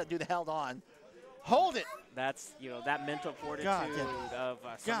how much that dude held on. Hold it. That's, that mental fortitude God, of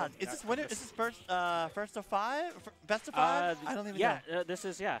God, is this winner? Is this first of 5? Best of 5? I don't even know.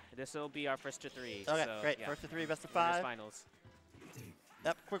 This will be our first to 3. Okay, so, great. Yeah. First to 3, best of Winners 5. finals.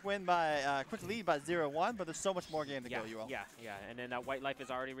 Yep, quick lead by 0-1, but there's so much more game to go, you all. Yeah. And then White Life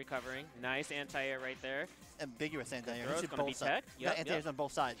is already recovering. Nice anti-air right there. Ambiguous anti-air. It's going to be tech. Yep, anti-air's on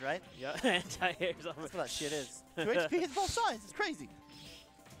both sides, right? Yeah, anti-air's on That's what that shit is. 2 HP hits both sides. It's crazy.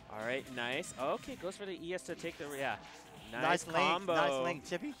 All right, nice. Okay, goes for the ES to take the, Nice combo. Nice link,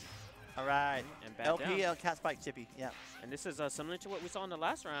 Chippy. All right. And back LP, down. cat spike, Chippy. Yeah. And this is similar to what we saw in the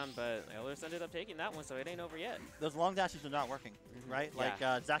last round, but Ailers ended up taking that one, so it ain't over yet. Those long dashes are not working, right? Like,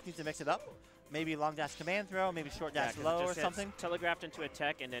 Zach needs to mix it up. Maybe long dash command throw, maybe short dash low or something. Telegraphed into a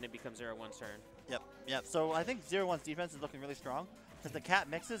tech, and then it becomes 0-1's turn. Yep. So I think 0-1's defense is looking really strong because the cat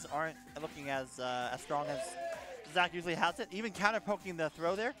mixes aren't looking as strong as Zach usually has it. Even counter poking the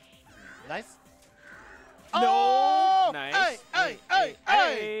throw there. Nice. No! Oh! Nice. Hey!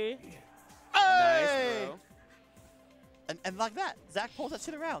 Nice throw. And like that, Zach pulls that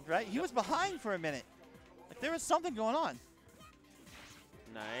shit around, right? He was behind for a minute. Like there was something going on.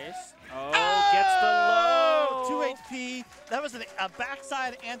 Nice. Oh, gets the low. 2 HP. That was a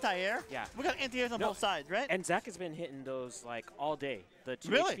backside anti-air. Yeah. We got anti-airs on both sides, right? And Zach has been hitting those like all day. The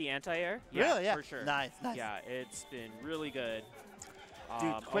 2 Really? HP anti-air. Really? Yeah. For sure. Nice. Yeah, it's been really good.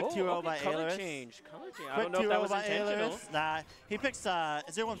 Dude, quick 2-0 by color Ailers. change. I Quick don't know if that was 2-0 by intentional. Ailers. Nah, he picks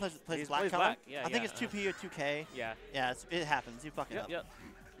 0-1 plays black color. Black. Yeah, I think it's 2P or 2K. Yeah. Yeah, it happens. You fucking up. Yep.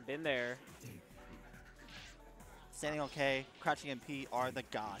 Been there. Standing okay, crouching and P are the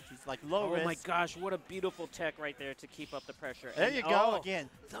gods. He's like low risk. Oh my gosh, what a beautiful tech right there to keep up the pressure. There you go again.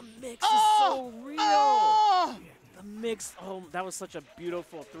 The mix is so real. The mix, that was such a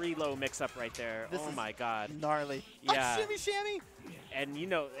beautiful 3-low mix-up right there. This oh is my God. Gnarly. Yeah. Shimmy, shammy. And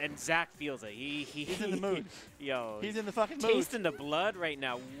and Zach feels it. He's in the mood. Yo. He's in the fucking mood. Tasting the blood right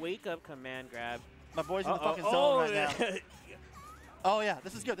now. Wake up, command grab. My boy's in the fucking zone right now. Oh yeah,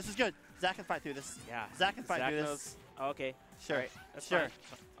 this is good. This is good. Zach can fight through this. Yeah. Zach can fight through this. Okay. Sure. Right. That's sure.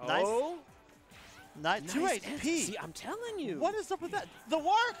 Fine. Nice. Oh. Nice. 2 HP. See, I'm telling you. What is up with that? The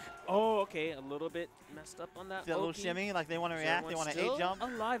work. Oh, okay. A little bit messed up on that. See that little shimmy, like they want to react, they want to still A-jump.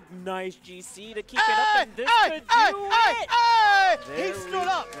 Alive. Nice GC to keep it up, and this could do it. He stood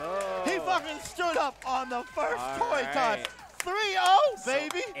up. Go. He fucking stood up on the first All toy right. touch. 3-0,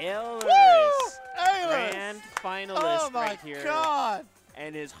 baby. Ailers. Ailers. Grand finalist Oh my right here. God.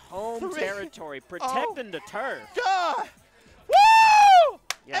 And his home territory, protecting the turf. God. Woo!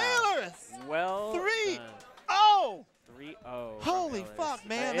 Yeah. Ailers. Well 3-0. done. 3-0. Holy fuck,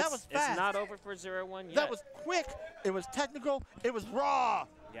 man. That was fast. It's not over for 0-1 yet. That was quick. It was technical. It was raw.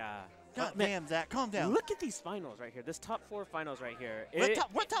 Yeah. God damn, Zach. Calm down. Look at these finals right here. This top 4 finals right here. We're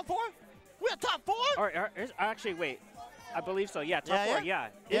top 4? We're top 4? Actually, wait. I believe so. Yeah, top 4. Yeah.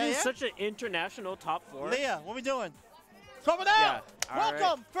 It is such an international top 4. Leah, what are we doing? Coming out. Yeah.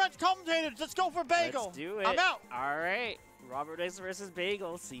 Welcome, French commentators. Let's go for Bagel. Let's do it. I'm out. All right. Robert X versus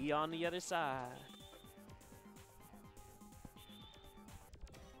Bagel. See you on the other side.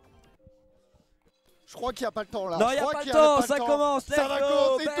 Je crois qu'il n'y a pas le temps là. Non, il n'y a pas le temps, ça commence. Ça va Let's go.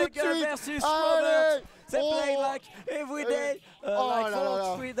 commencer tout de Bagel suite. versus Allez, Robert. They play like every day, like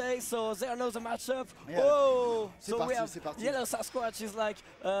for 3 days, so they know the matchup. Oh, so we have Yellow Sasquatch is like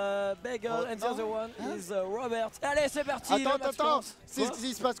Bagel, and the other one is Robert. Allez, c'est parti. Attends,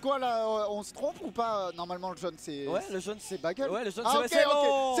 il se passe quoi là? On se trompe ou pas? Normalement, le jaune c'est. Ouais, le jaune c'est Bagel. Ouais, le jaune c'est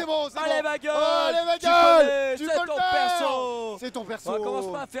bon. C'est bon. Allez, Bagel. Allez, Bagel. C'est ton perso. C'est ton perso. On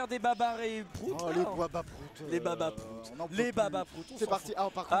commence pas à faire des babarés proutes. Les babaproutes. Les babaproutes. Les babaproutes. C'est parti.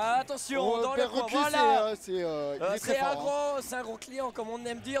 Par contre, attention, dans le coin, voilà. C'est un gros client, comme on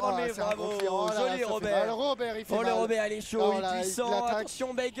aime dire. Mais bravo, joli Robert. Robert, il fait mal. Le Robert, il est chaud, il est puissant.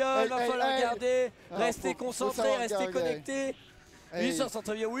 Attention, Bagel, va falloir garder. Restez concentrés, restez connectés. Il s'en sent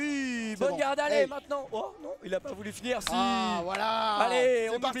très bien, oui, bonne garde, allez, maintenant. Oh non, il a pas voulu finir, si. Voilà. Allez,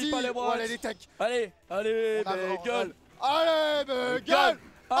 on n'oublie pas les bras. Allez, les techs. Allez, Bagel. Allez, Bagel.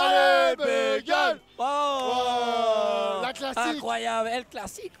 Allez, Bagel. Oh, la classique. Incroyable, El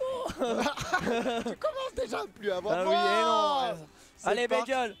Clasico. Tu commences déjà à plus avoir. Ah oui, et non. Allez,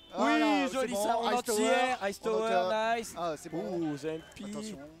 Bagel. Oui, joli ça, on en tire. Ice Tower, nice. Ah, c'est bon. Ouh, Zempi.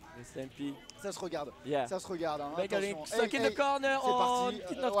 Attention. Zempi. Ça se regarde. Yeah. Ça se regarde. Hein. Bagel stuck in the corner. C'est parti.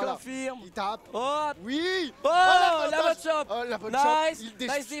 Kid not confirm. Il tape. Oh, oui. Oh, la bonne shot. La bonne nice. shot.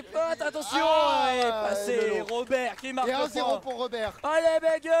 Nice deep pot. Attention. Et passé. Robert qui marque et le point. 1-0 pour Robert. Allez,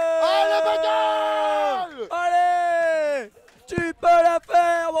 Bagel. Allez, Bagel. Allez. Tu peux la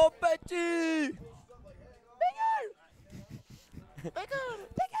faire, mon petit.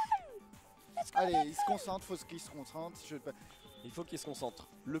 Allez, il se concentre, faut qu'il se concentre. Il faut qu'il se concentre.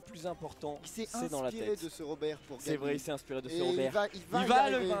 Le plus important, c'est dans la tête. Il s'est inspiré de ce Robert pour gagner. C'est vrai, il s'est inspiré de ce Robert. Il va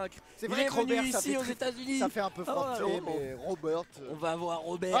le vaincre. C'est vrai que Robert, ici aux États-Unis. Ça fait un peu frotter, mais Robert. On va voir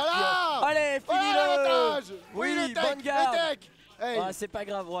Robert. Voilà. Allez, finis-le. Oui, bonne garde. Hey. C'est pas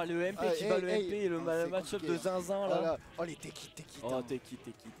grave, le MP qui bat le MP et le match-up de Zinzin là. Oh les take it. Oh take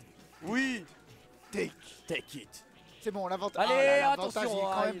it. Oui. Take it. C'est bon, l'avantage. Allez, l'avantage attention,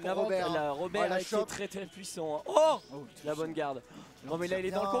 quand même pour Robert. Robert est très très puissant. Oh, la bonne garde. Non mais là il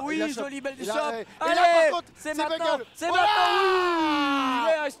est dans le coin. Oui, joli belle du shot. Allez, c'est maintenant. C'est maintenant.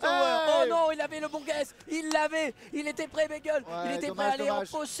 Oui. Oh non, il avait le bon guess. Il était prêt, Bagel. Il était prêt à aller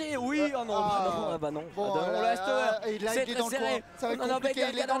empocher. Oui, oh non, bah non. Bon, on laisse c'est très serré. Ça va être compliqué,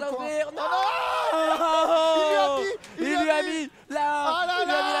 il est dans le coin. Il lui a mis la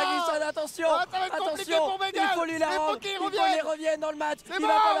glissade. Attention, il faut lui la rendre. Il faut qu'il revienne dans le match. Il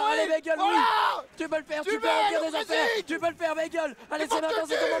va falloir aller, Bagel. Oui, tu peux le faire. Tu peux dire des affaires. Tu peux le faire, Bagel. Allez, c'est maintenant,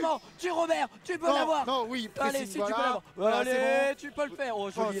 c'est ton moment. Robert, tu peux l'avoir. Non, oui, allez, si tu peux l'avoir. Allez, tu peux le faire. Oh,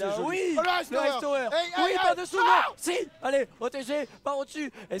 joli là. Oui, le Ice Tower. Oui, pas dessous, non. Si, allez, OTG, pas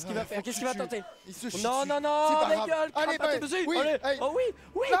au-dessus. Est-ce qu'il va faire? Qu'est-ce qu'il va tenter? Non, Bagel, allez, pas tes dessus. Oh oui,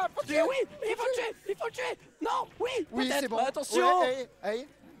 il faut le tuer. Non, oui, c'est bon. Attention.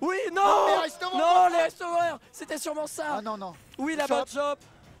 Oui, non. Non, les Ice Tower. C'était sûrement ça. Ah non. Oui, la bonne chop.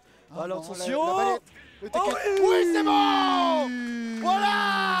 Alors, attention. Oui, c'est bon. Voilà.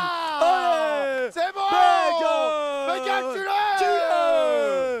 C'est bon. Bagel, tu l'as.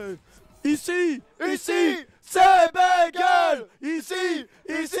 Ici, c'est Bagel.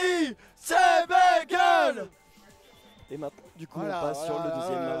 Ici, c'est Bagel. Et maintenant, du coup, on passe sur le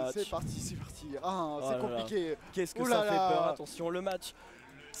deuxième match. C'est parti. C'est compliqué. Qu'est-ce que ça fait peur. Attention, le match.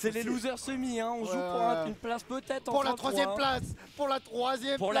 C'est les losers semi, on joue pour une place peut-être en pour la troisième place. Pour la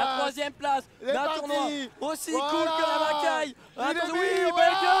troisième place. D'un tournoi aussi cool que la Makai. Attention, oui,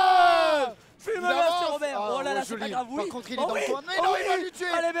 Bagel. Fume-le sur Robert. Oh là là, c'est pas grave, oui. Par contre, il est dans le coin. Mais non, il va lui tuer.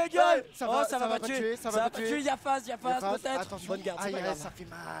 Allez, Bagel. Ça va pas tuer. Il y a phase peut-être. Bonne garde, c'est pas grave. Ça fait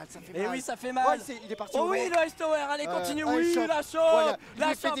mal. Et oui, ça fait mal. Il est parti. Oh oui, le Ice Tower. Allez, continue. Oui, la chope.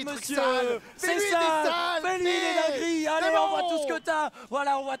 La chope, monsieur. C'est ça. Fais-lui des dingueries. Allez, on voit tout ce que t'as.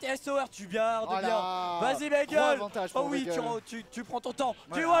 Voilà, on voit tes Ice Tower. Tu gardes bien. Vas-y, Bagel. Oh oui, tu prends ton temps.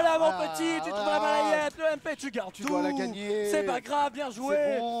 Tu vois là, mon petit. Tu trouves la balayette. Le MP, tu gardes tout. Tu dois la gagner. C'est pas grave, bien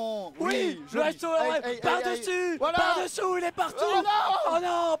joué. Oui. Le Ice Tower par-dessus, par-dessous, il est partout. Oh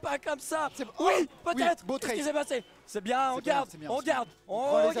non, pas comme ça. Oui, peut-être. Qu'est-ce qui s'est passé? C'est bien, on garde,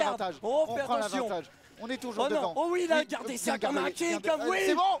 on fait attention. On est toujours devant. Oh oui, il a gardé ça comme un king, comme oui.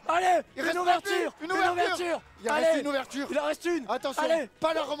 C'est bon. Allez, il reste une ouverture. Il reste une ouverture. Il en reste une. Attention, allez.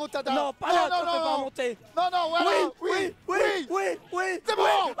 Pas la remontada. Non, pas là, tu peux pas remonter. Non, voilà. Oui. C'est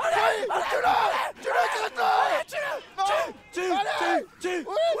bon. Allez, tu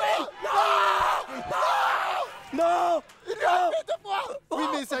Non. Il lui a fait 2 fois. Oui,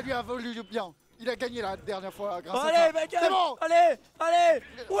 mais ça lui a voulu bien. Il a gagné la dernière fois grâce à ça. Allez, Bagel. C'est bon. Allez.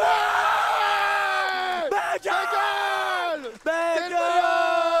 Ouais. Bagel.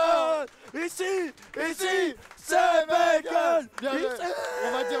 Ici, c'est Bagel.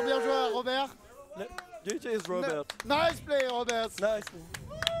 On va dire bien joué à Robert. GG's, Robert. Nice play, Robert. Nice.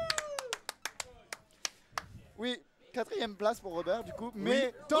 Oui, 4e place pour Robert du coup, mais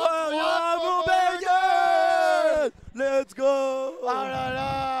Oui. top Voilà 3 mon pour bagel. Let's go. Oh là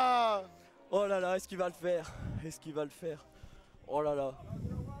là. Oh là là, est-ce qu'il va le faire? Est-ce qu'il va le faire? Oh là là.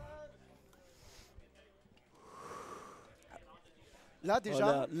 Là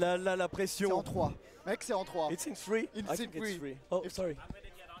déjà, Oh là, la c'est pression. en 3. Mec, c'est en 3. It's in 3. It's I in think it's three. 3. Oh, sorry.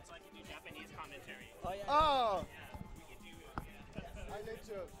 Ah. I let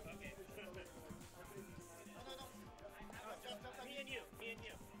you.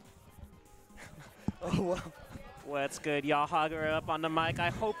 Oh wow. What's good, y'all? Hagure up on the mic. I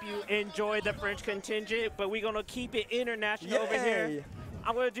hope you enjoyed the French contingent, but we're gonna keep it international over here. Yay.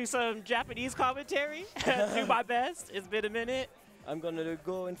 I'm gonna do some Japanese commentary. Do my best. It's been a minute. I'm gonna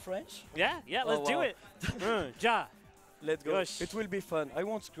go in French. Yeah, let's do wow. it. Ja. Let's go. Gosh. It will be fun. I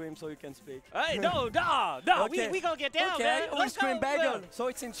won't scream so you can speak. Hey, no. Okay. We gonna get down, Okay, man. we'll Let's scream go. bagel. So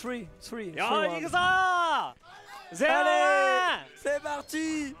it's in 3. 3. Yo, 3-1. you go. 0-1. C'est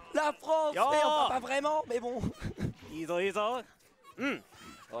parti. La France. Yo. Mais enfin pas vraiment, mais bon. Iso.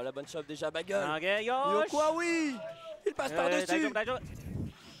 Oh la bonne shot déjà bagel. Okay, Yo yosh. quoi oui. Il passe par-dessus.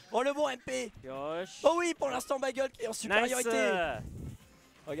 Oh le bon MP. Yosh. Oh oui, pour l'instant bagel qui est en supériorité. Nice.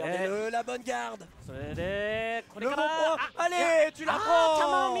 Regardez-le, la bonne garde. Le bon Le point. Allez, tu la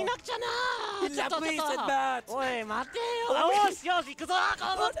prends. Il Il l'a pris cette batte. Ouais, Matteo. Oh, Ah, oui. let's go.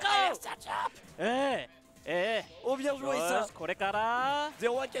 Oh bien joué ça. これから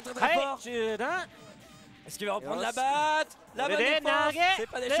 0-1 qui est très très fort. Est-ce qu'il va reprendre la batte? La bonne défense. C'est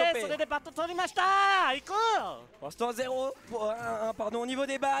pas d'échapper. それでバット取りました行く Pour l'instant 0 pour 1 pardon au niveau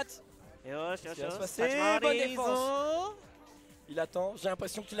des battes. よしよしよしCe qui va se passer. Bonne défense. Il attend, j'ai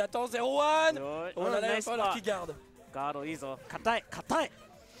l'impression qu'il attend 0-1. On a la défense qui garde. ガードいいぞ硬い硬い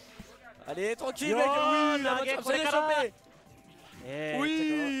Allez, tranquille Yo, mec. Oui, la bonne Nugget, chance de l'échapper.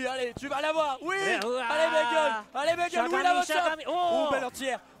 Oui, allez, tu vas l'avoir. Oui. Allez Bagel. Allez Bagel, oui la bonne chance. Oh, belle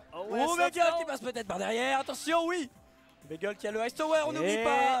entière. Oh, Bagel qui passe peut-être par derrière. Attention, oui. Bagel qui a le Ice Tower, on n'oublie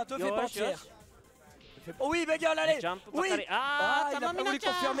pas. Te fais pas entière. Oh oui, Bagel, allez. Oui. Ah, il n'a pas voulu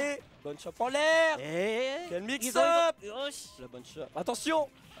confirmer. Bonne shot en l'air. Quel mix-up. La bonne shot. Attention.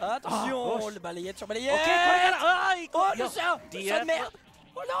 Attention. Le balayette sur balayette. Oh, le chat. Chat de merde.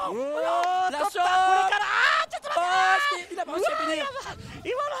 Oh non. Oh non. La shot. Oh, il a pas réussi à finir.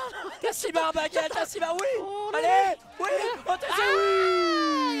 Tassima, Bagel, Tassima, oui. Allez. Oui. Oh, Tassima,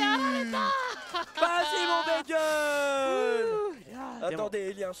 oui. Vas-y, mon Bagel.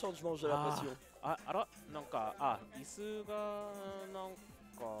 Attendez, il y a un changement, j'ai l'impression. あらなんか椅子がなん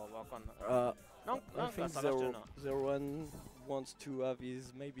かわかんないなん I か think 探してるな Zero1 wants to have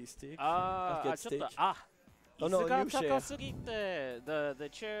his maybe stick. ちょっと Oh 椅 no, 子が you share. 高すぎて the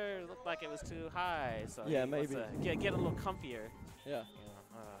chair looked like it was too high so Yeah, he wants maybe. to get a little comfier Yeah.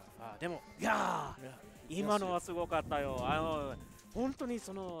 でもいや今のはすごかったよ本当に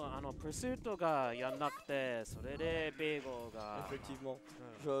そのプスートがやんなくてそれでベーゴが Effectivement.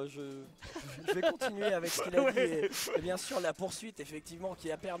 Je vais continuer avec ce qu'il a dit. Et bien sûr, la poursuite, effectivement,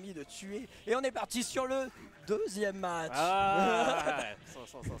 qui a permis de tuer. Et on est parti sur le deuxième match. そ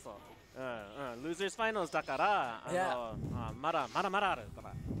うLosers Finals だからまだあるか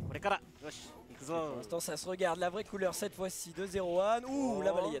らこれからよし行くぞ Pour l'instant, ça se regarde. La vraie couleur cette fois-ci de 0-1. Ouh,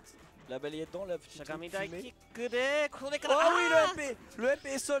 la balayette. La balayette dans la petite しゃがみ台キfumée. ックでこれか Oh ら oui, le MP. Le MP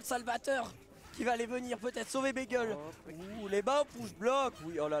est seul, Salvateur. Qui va aller venir peut-être sauver Bagel. Ouh, les bas pouces bloquent.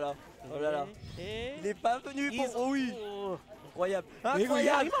 Oui, oh là là. Oh là là. Il n'est pas venu pour... Oh oui. Incroyable.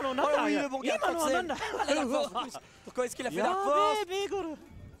 Incroyable. Oh oui, le bon gars français. La force. Pourquoi est-ce qu'il a fait la force?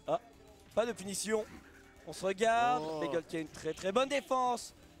 Ah, pas de punition. On se regarde. Bagel qui a une très très bonne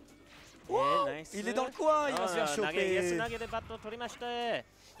défense. Oh, il est dans le coin, il va se faire choper. 投げでバットを取りまして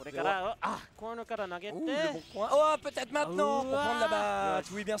これからコーナーから投げて Ouh, le bon coin. Oh, peut-être maintenant pour prendre la batte.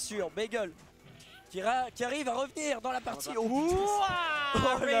 Oui, bien sûr. Bagel qui arrive à revenir dans la partie. Oh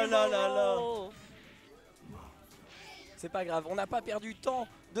là là là là. C'est pas grave, on n'a pas perdu tant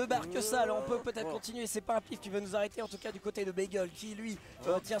de barres que ça. Alors on peut peut-être continuer. C'est pas un pif qui veut nous arrêter. En tout cas, du côté de Bagel qui lui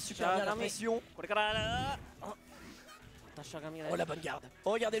tient super bien la pression. これからOh la bonne garde.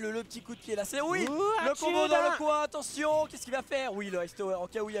 Oh, regardez le petit coup de pied là. C'est oui. Le combo dans le coin. Attention. Qu'est-ce qu'il va faire? Oui, le Ice Tower. En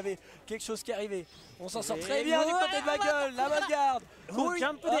cas où il y avait quelque chose qui arrivait. On s'en sort très bien du côté de Bagel. La bonne garde. Oui.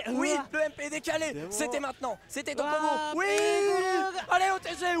 Oui. Le MP décalé. C'était maintenant. C'était ton combo. Oui. Allez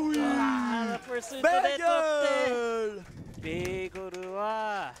OTG. Oui. Bagel. ベーゴル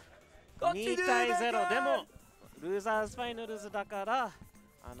は2対0でもルーザーズファイナルズだから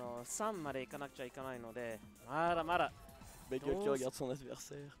3までいかなくちゃいけないのでまだまだ Bagel qui regarde son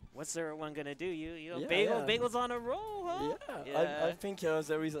adversaire. What's everyone gonna do? Yeah, Bagel's on a roll, huh? Yeah. I think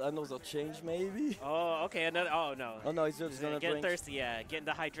there is another change maybe. Oh, okay. Another. Oh no. Oh no, he's just gonna get drink. thirsty. Yeah, getting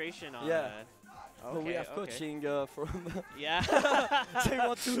the hydration on. Yeah. Okay, We have coaching from. Yeah. They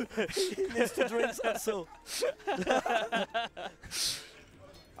want to. He needs to drink also.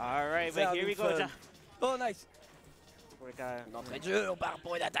 All right, but here we go. Oh nice. Une entrée de jeu, on part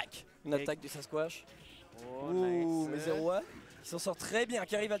pour une attaque. Une attaque du Sasquatch. Oh, Ouh, nice. mais 0-1. Il s'en sort très bien,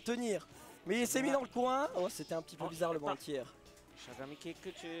 qui arrive à le tenir. Mais il s'est mis dans le coin. Oh, c'était un petit peu bizarre le banc tiers.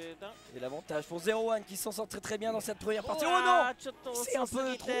 Et l'avantage pour 0-1 qui s'en sort très très bien dans cette première partie. Oh non! C'est un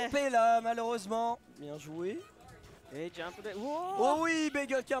peu trompé là, malheureusement. Bien joué. Oh oui,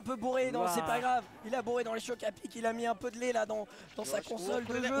 Bagel qui est un peu bourré. Non, c'est pas grave. Il a bourré dans les chocs à pic. Il a mis un peu de lait là dans sa console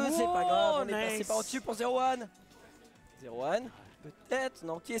de jeu. C'est pas grave, on est passé par au-dessus pour 0-1. 0-1. Peut-être,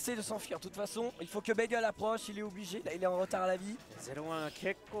 non, qui essaie de s'enfuir. De toute façon, il faut que Bagel approche, il est obligé. Là, il est en retard à la vie. Oh,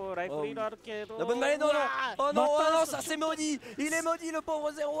 oui. La bonne mêlée, non, non. Oh non, oh non, ça c'est maudit. Il est maudit, le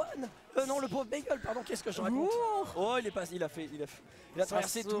pauvre 0-1. Non, le pauvre Bagel, pardon, qu'est-ce que je raconte? Oh, il est passé, il a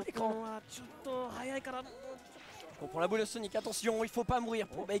traversé tout l'écran. On prend la boule de Sonic, attention, il faut pas mourir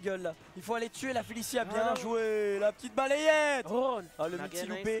pour Bagel là. Il faut aller tuer la Félicia, bien joué. La petite balayette. Ah, le multi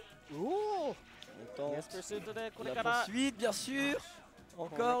loupé. La poursuite, bien sûr.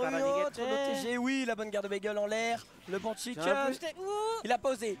 Encore une autre. Le TG, oui, la bonne garde de Bagel en l'air. Le bon chicken. Il a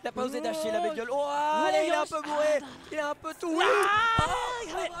posé d'acheter la Bagel. Oh, allez, il est un peu bourré. Il a un peu tout. Oui.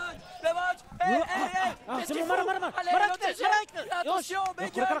 Le match. Qu'est-ce qu'il faut? Allez, le TG. Attention,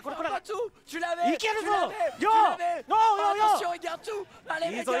 Bagel. Pas tout. Tu l'avais. Attention, il garde tout.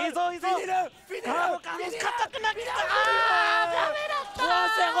 Allez, Bagel. Finis-le.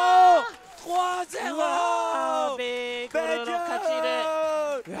 3-0. 3-0 Bagel 3-0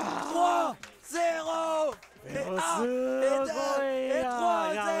 et 1 et 3-0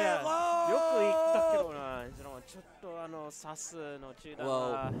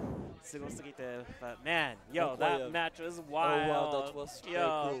 But man, yo, that match was wild. Oh wow, that was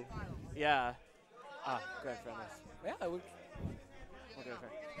cool. Yeah. Ah, good friend. Yeah, I will. Okay.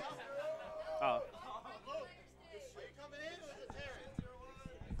 Oh.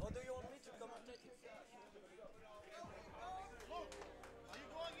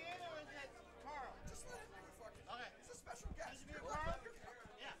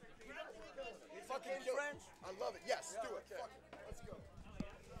 French? I love it. Yes, do it. Fuck it. Let's go.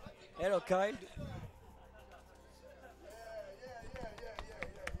 Hello, Kyle.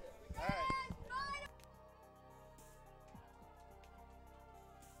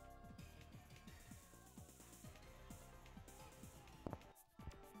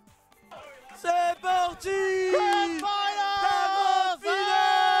 C'est parti! Grand Grand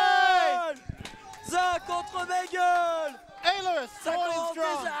finale! Zach contre Bagel! Aylerus, Ça commence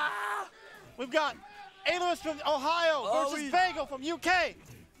déjà! We've got Aylerus from Ohio versus Bagel from UK.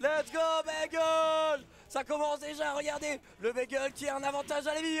 Let's go Bagel! Ça commence déjà, regardez, le Bagel qui a un avantage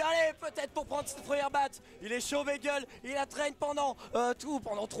à la vie. Allez, peut-être pour prendre cette première batte. Il est chaud Bagel, il a traîné pendant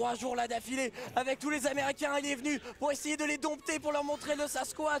 3 jours là d'affilée. Avec tous les Américains, il est venu pour essayer de les dompter, pour leur montrer le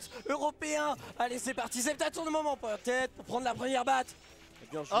Sasquatch européen. Allez, c'est parti, c'est peut-être son moment, peut-être, pour prendre la première batte.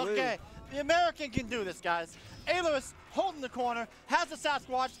 Bien joué. Okay, the American can do this, guys. Aylerus holding the corner, has the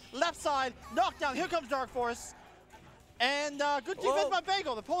Sasquatch, left side, knockdown. Here comes Dark Force. And good defense by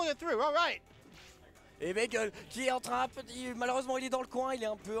Bagel, they're pulling it through, all right. Et Bagel qui est en train, malheureusement il est dans le coin, il est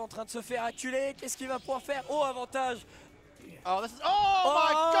un peu en train de se faire acculer. Qu'est-ce qu'il va pouvoir faire? Oh, avantage! Oh, this is,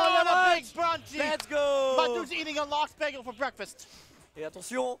 my God, what a big brunchy! Let's go! My dude's eating a lox bagel for breakfast. Et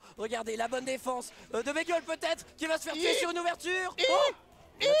attention, regardez la bonne défense de Bagel peut-être, qui va se faire tuer sur une ouverture.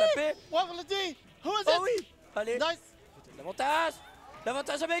 Il va taper. What will it do? Who is it? Oh oui! Allez, Nice. l'avantage!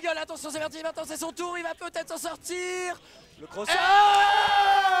 L'avantage à Bagel, attention c'est parti, maintenant c'est son tour, il va peut-être s'en sortir. Le crochet.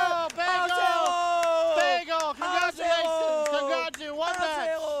 Oh, Bagel! Bagel, congratulations! Congratulations, one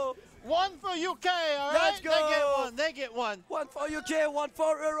match. One for UK, all right? Let's go. They get one. One for UK, one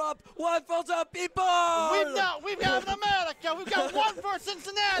for Europe, one for the people! We've got America, we've got one for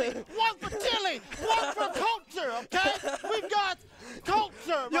Cincinnati, one for Chile, one for culture, okay? We've got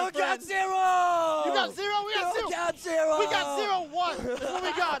culture, my You got friend. 0! You got 0? We got 0. You got 0! We got 0-1. That's what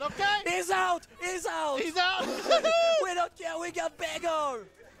we got, okay? He's out! He's out! He's out. We don't care, we got Bagel!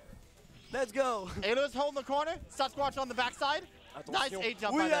 Let's go! Aylerus holding the corner, Sasquatch on the backside. Nice Attention. 8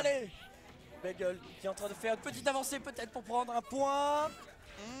 jump Oui, by them. allez! Bagel qui est en train de faire une petite avancée peut-être pour prendre un point.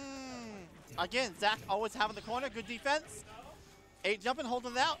 Again, Zach always having the corner, good defense. 8 jumping,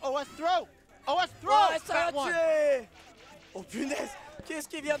 holding it out. OS throw! OS throw! Oh, ça Fat va one. tuer! Oh punaise! Qu'est-ce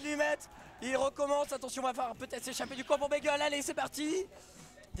qu'il vient de lui mettre? Il recommence, attention, on va falloir peut-être s'échapper du camp pour Bagel. Allez, c'est parti.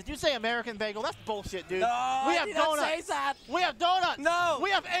 Did you say American bagel? That's bullshit, dude. No, we I have did not donuts. say that. We have donuts. No. We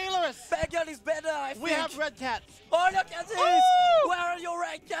have Ailurus. Bagel is better, I think. We have red cats. Oh, look at this. Woo! Where are your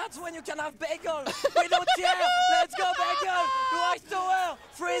red cats when you can have Bagel? We don't care. Let's go, Bagel. To Ice Tower.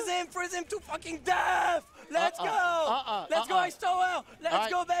 Freeze him to fucking death. Let's go. Let's go, Ice Tower. Let's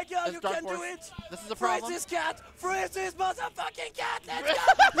go, Bagel. You can do it. This is a problem. Freeze this cat. Freeze this motherfucking cat. Let's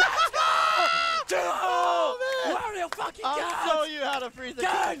go. Let's go. Oh, man. Where are your fucking I'll cats? show you how to freeze the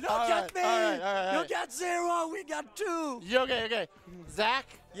God, cat. look All at me. right. You got 0. We got 2. Okay. Zach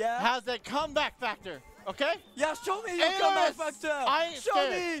has that comeback factor. Okay? Yeah, show me your comeback factor. I ain't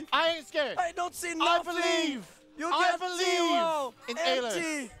scared. I ain't scared. I don't see nothing. I believe. You I got believe 0. in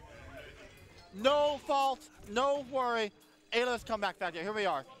Ailurus. No fault, no worry. Ailurus comeback factor. Here we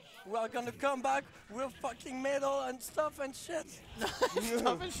are. We're gonna come back with fucking medal and stuff and shit.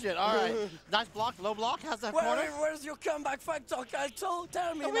 Stuff and shit. All right. Nice block, low block. How's that corner? Where's your comeback factor, Kyle?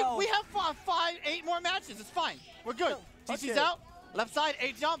 Tell me now. We have 8 more matches. It's fine. We're good. TC's out. Left side,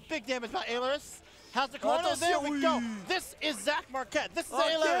 8 jump. Big damage by Ailurus. How's the corner? There we go. This is Zach Marquette. This is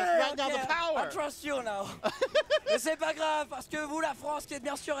Ailurus right now, the power. I trust you now. Mais c'est pas grave, parce que vous, la France, qui êtes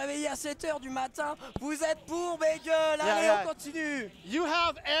bien sûr réveillée à 7 h du matin, vous êtes pour Bagel. Allez, on continue. You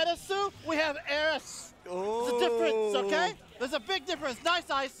have Erisu, we have Eris. There's a difference, okay? There's a big difference. Nice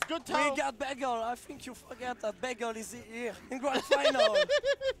ice, good toe. We got Bagel. I think you forget that Bagel is here in grand final.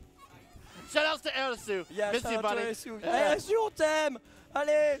 Shoutouts to Erisu. Yeah, miss you, buddy. Erisu, on t'aime.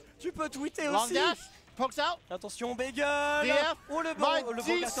 Allez, tu peux tweeter Long aussi. dash, pokes out. Attention, Bagel. DF. Oh, le My bon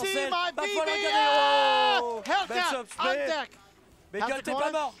DC, my Va BB. falloir garder. Oh, Hellcat, on deck. Bagel, t'es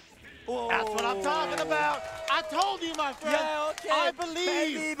pas mort. Oh. That's what I'm talking about. I told you, my friend. Yeah, okay. I believe.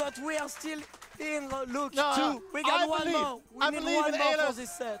 Maybe, but we are still in. Look, No, 2. We got I one believe. more. We I need believe one in more for Ailurus.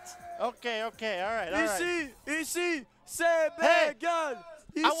 this set. Okay, all right. Ici, c'est Bagel.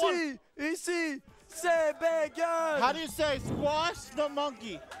 Ici, c'est Bagel. How do you say squash the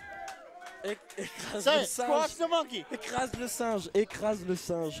monkey? Écrase Say le it, squash singe. the monkey. Écrase le singe. Écrase le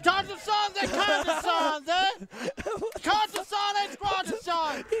singe. Contra-sons, ain't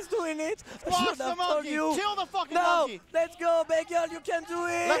squash-a-son. He's doing it. Squash the monkey. Kill the fucking monkey. Let's go, Bagel. You can do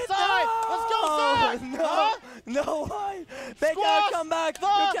it. Left side. Let's go, Zach. No, no way. Bagel, Squash come back. the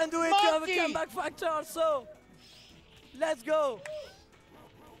You can do it. You have a monkey. comeback factor also. Let's go.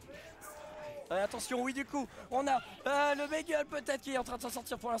 Attention, oui, du coup, on a le Bagel peut-être qui est en train de s'en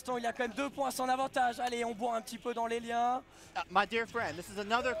sortir pour l'instant. Il a quand même 2 points à son avantage. Allez, on boit un petit peu dans les liens. My dear friend, this is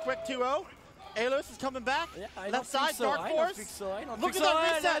another quick 2-0. Ailurus is coming back. Yeah, I Left don't think side, so. Dark I don't Force. think so. I don't Look think at so.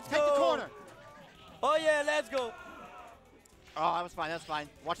 that reset. Let's Take the go. corner. Oh yeah, let's go. Oh, that was fine. That's fine.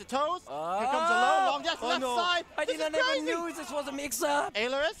 Watch the toes. Here comes a low, long dash, Oh, left no. side. I This didn't is even crazy. knew this was a mix-up.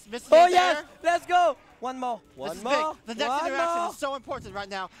 Ailurus misses Oh it yes, there. let's go. One more. This One is more. big. The next One interaction more. is so important right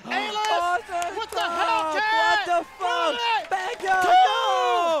now. Oh, Ailurus! What the hell, What cat? the fuck? Really? Bagel,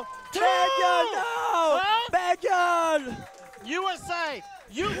 no! Two! Bagel, no! Huh? Bagel! USA,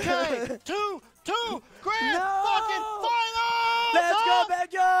 UK, 2-2 grand No! fucking finals! Let's go,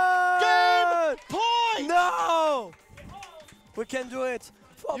 Bagel! Game point! No! We can do it.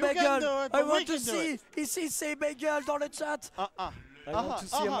 For You Bagel. can do it, I but we want to can do see. it. Ici, c'est Bagel dans le chat. I want to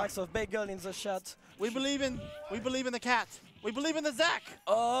see a max of Bagel in the chat. We believe in the cat. We believe in the Zach.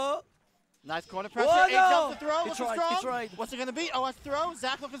 Oh! Nice corner pressure. Oh, 8 no! jump to throw. It's Looking right, strong. it's right. What's it gonna be? Oh, that's throw.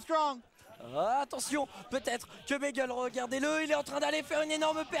 Zach looking strong. Attention, peut-être que Bagel, regardez-le, il est en train d'aller faire une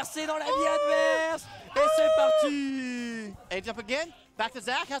énorme percée dans la vie adverse. Et c'est parti. 8 jump again. Back to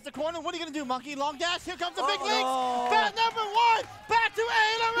Zach. Has the corner. What are you gonna do, monkey? Long dash. Here comes the big Oh, legs. no. Bat number 1. Back to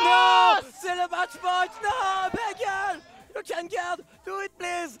Non, Ailurus. c'est le match point. Non, Bagel. You can guard. Do it,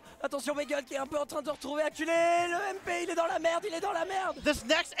 please. Attention, Bagel qui est un peu en train de retrouver acculé. Le MP, il est dans la merde, il est dans la merde. This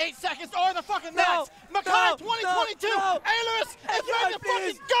next 8 seconds are the fucking No, match. Makai no, 2022. no. Ailurus is Bagel, ready to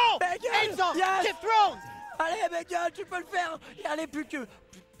please. fucking go. Bagel, 8 jump. yes. Get thrown. Allez, Bagel, tu peux le faire. Et allez, plus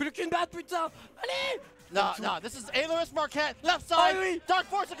qu'une batte, putain. Allez. No, this is Ailurus Marquette. Left Ah side. oui. Dark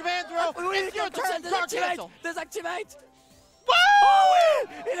Force a command throw. Oui, It's your turn. Dark désactivate. cancel. Désactivate. Woo! Oh oui.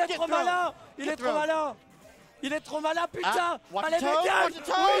 Il est Get trop thrown. malin. Il Get est trop thrown. malin. Il est trop malin, putain. Watch Allez, the toes. Bagel. Watch the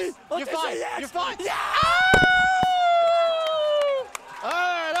toes. Oui. On You're te fine. dit yes. You're fine. Yeah.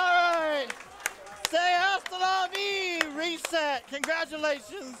 All right. Say hasta la vie. Reset.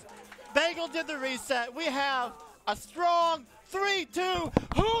 Congratulations. Bagel did the reset. We have a strong 3-2.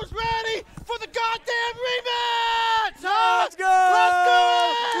 Who's ready for the goddamn rematch? Let's go. Let's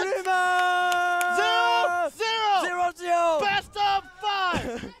do it. Rematch. 0-0. 0-0. Best of 5.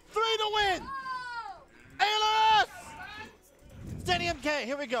 3 to win. Ailurus. Stadium K.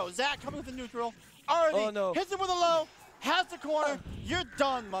 Here we we go. Zach coming with the neutral. Already hits him with a low. Has the corner. You're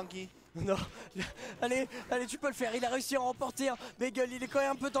done, Monkey. Non, allez, tu peux le faire, il a réussi à en remporter un. Bagel, il est quand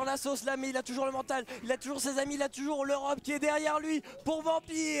même un peu dans la sauce là, mais il a toujours le mental, il a toujours ses amis, il a toujours l'Europe qui est derrière lui pour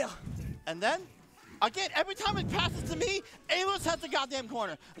Vampire. And then, again, every time it passes to me, Alois has the goddamn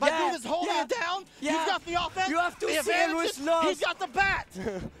corner. My dude is holding it down, he's got the offense, you have to see Alois lost. He's got the bat.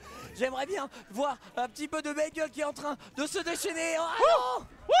 J'aimerais bien voir un petit peu de Bagel qui est en train de se déchaîner. Oh non!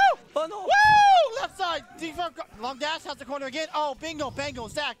 Oh non! Woo! Left side, defense, long dash, has the corner again. Oh, bingo, bango,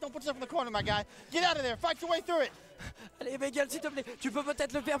 Zach, don't put yourself in the corner, my guy. Get out of there, fight your way through it. Allez, Bagel, s'il te plaît, tu peux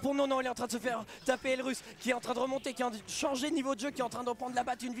peut-être le faire pour nous. Non, il est en train de se faire taper le russe, qui est en train de remonter, qui est en train de changer de niveau de jeu, qui est en train de prendre la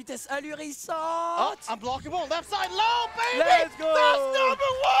batte une vitesse ahurissante. Oh, unblockable, left side, low, baby! Let's go! That's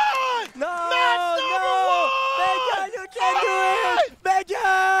number one! No, That's number one! Bagel, you can do it! Bagel!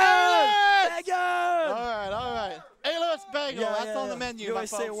 Bagel! All right. Alois bagel, that's on the menu, my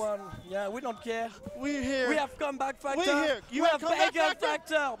USA folks. one. Yeah, we don't care. We're here. We have comeback factor. We're here. You we have have comeback bagel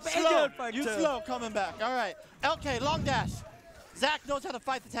factor? Bagel factor. You slow coming back. All right. LK, long dash. Zach knows how to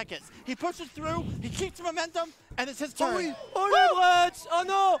fight the tech hits. He pushes through, he keeps the momentum, and it's his turn. Oh oui! Oh le brunch! Oh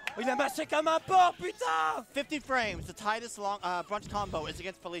non! Il a marché comme un porc, putain! 50 frames, the tightest long brunch combo is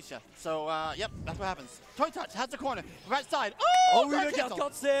against Felicia. So, yep, that's what happens. Toy touch, has the corner, right side. Oh oui, le garde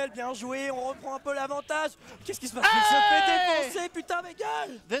cancel, bien joué, on reprend un peu l'avantage. Qu'est-ce qui se passe? Il se fait défoncer, putain,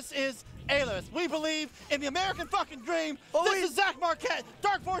 Bagel! This is Alois. We believe in the American fucking dream. Oh this oui. is Zach Marquette.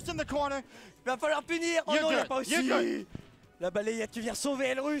 Dark Force in the corner. Il va falloir punir. Oh You're non, il good. a pas You're aussi. good. La balayette qui vient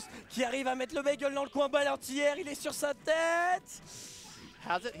sauver le russe, qui arrive à mettre le Bagel dans le coin balancière, il est sur sa tête.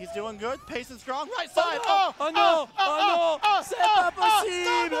 Has it, he's doing good, pace and strong, right side. Oh non, oh non, c'est pas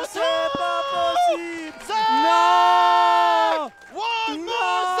possible, c'est pas possible. Non! One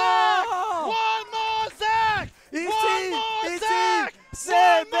more Zach! One more Zach! Ici,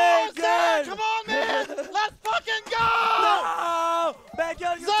 c'est Bagel. Come on, man! Let's fucking go! No!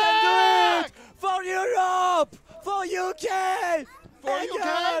 Bagel, you can do it! For Europe! For UK! For Bagel,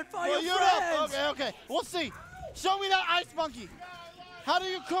 UK? For your Europe! friends! Okay. We'll see. Show me that ice monkey. How do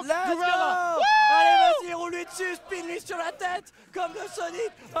you cook Let's gorilla? go! Allez, vas-y, roule-lui dessus, spin-lui sur la tête, comme le Sonic.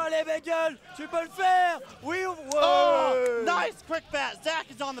 Allez, Bagel, tu peux le faire. Oui, wow. Oh, nice quick bat. Zach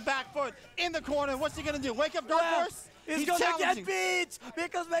is on the back foot in the corner. What's he gonna do? Wake up Dark Horse? He's gonna challenging. get beat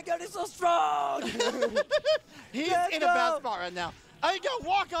because Bagel is so strong. He's Let's in a bad go. spot right now. There you go.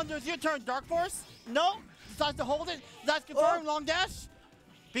 Walk under. It's your turn, Dark Force. No. Decides to hold it. That's confirmed. Long dash.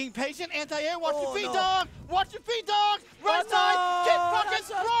 Being patient. Anti-air. Watch your feet, dog. Watch your feet, dog. Right side. Get fucking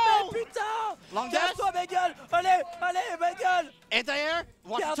thrown. Putain. Long dash. Casse-toi, Bagel. Allez, allez, Bagel. Anti-air.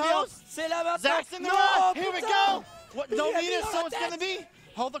 Watch your Garde bien. toes. C'est là maintenant. Zach's in the Non, run. Here we putain. go. What? No Il a meter, mis dans so la it's tête. gonna be.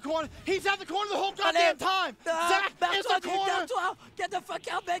 Hold the corner. He's at the corner the whole goddamn time. Zach is the corner. Garde-toi. Get the fuck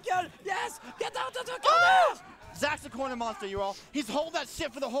out, Bagel. Yes. Get out of the corner. Zach's a corner monster, you all. He's holding that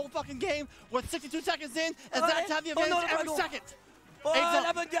shit for the whole fucking game. We're 62 seconds in, and Allez. Zach's had the Oh non, advantage le every ballon. second. Oh, Jump.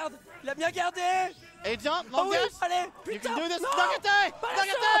 la bonne garde. Il a bien gardé. A jump, Oh long oui, dash. allez, You putain. can do this. Non. Nugget day. Pas la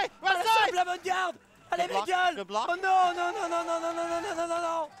Nugget chope. day. Pas la Right chope, side. la bonne garde. Allez, Good block, Bagel. good block. Oh non, non, non, non, non, non, non, non, non, non,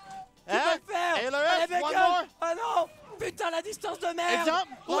 non. Tu peux le faire. Alois, Allez, one Bagel. more. Ah non. Putain, la distance de A merde. jump,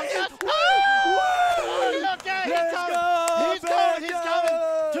 long Oui. dash. Oui. Oui. Okay, he's Let's coming. go, He's coming. He's Bagel.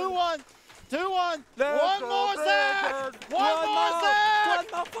 coming. 2-1. 2-1. Let's One go, more Zach. Bagel. One more Zach. One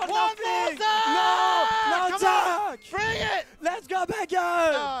more One more Zach. No, no, Come Zach. on. Bring it. Let's go, Bagel.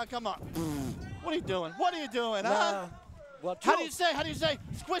 Ah, come on. What are you doing? What are you doing, huh? What How do you say? How do you say?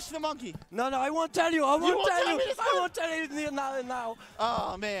 Squish the monkey. No, I won't tell you. I won't won't tell tell you. me this I won't tell you now.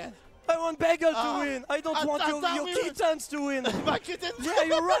 Oh man. I want Bagel to Oh, win. I don't I want thought your we were- kittens to win. My kitten. Yeah,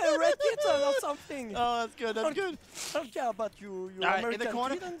 you're right, a red kitten or something. Oh, that's good. That's good. I don't care about you, All right, American in the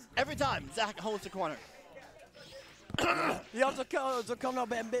corner. kittens. Every time Zach holds the corner. He has the corner,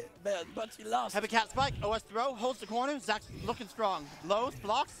 but he lost. Heavy cat spike. OS throw. Holds the corner. Zach's looking strong. Lows.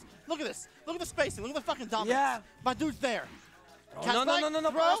 Blocks. Look at this. Look at the spacing. Look at the fucking dominance. Yeah. My dude's there. Oh, Cat non, non, spike, non, non,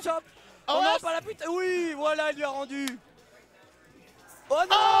 non, throw. pas la chope. Oh non, OS. pas la putain. Oui, voilà, il lui a rendu. Oh non!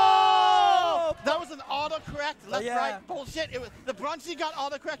 Oh! That was an autocorrect. Left, yeah. right. Bullshit. It was the brunchy got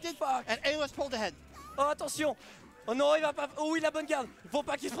autocorrected. Fuck. And Alois pulled ahead. Oh, attention. Oh non, il va pas. Oh oui, la bonne garde. Il faut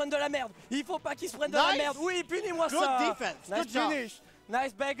pas qu'il se prenne de la merde. Il faut pas qu'il se prenne de la Nice. merde. Oui, punis-moi Good ça. defense. Nice Good job. finish.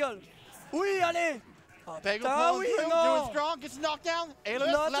 Nice Bagel. Oui, allez. Oh, Bagel putain, pulling oui, through, non. doing strong, gets knocked down.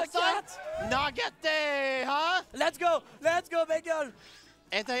 Alois, Not left a side. cat. Nagate, huh? Let's go, Bagel.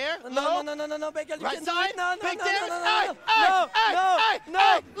 Anti-air, No, no, no, no, no, Bagel, you Right can do side, it. No, no, big no, dance. no, no, Hey, no, hey, no, hey, no, hey, no,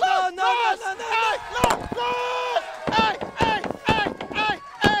 hey, no, look, no, no, Ross, no, no, hey, look, Ross, hey, hey, hey, hey,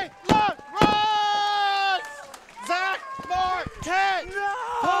 hey, look, Ross, Zach Marquette.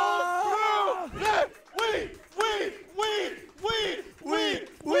 no.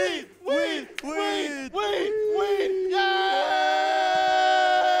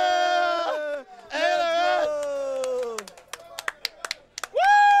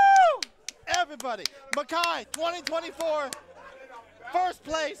 everybody. Makai, 2024. First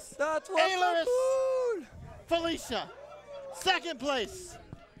place, That was Aylaris cool. Felicia. Second place,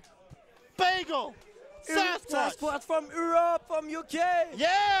 Bagel Sasquatch. Sasquatch from Europe, from UK.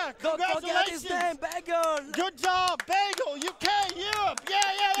 Yeah, Don't forget his congratulations. name, Bagel. Good job, Bagel, UK, Europe.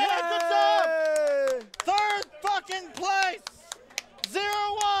 Yeah, good job. Third fucking place,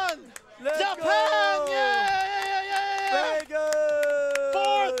 0-1, Let's Japan. go. Yeah. Bagel.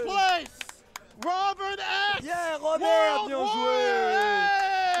 Fourth place, Robert X. Yeah, Robert, World bien Warrior. joué.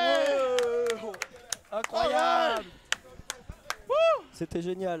 Hey. Incroyable. Woo. C'était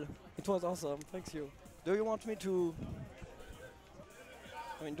génial. It was awesome. Thank you. Do you want me to?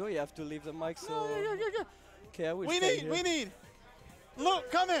 I mean, do you have to leave the mic? So. Yeah. Okay, I will. We stay need, here. Luke,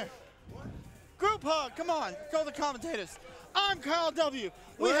 come here. Group hug, come on. Go the commentators. I'm KyleW.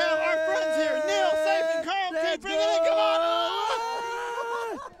 We have our friends here, Neil, Safe, and Carlkey. Let's Bring it in, come on.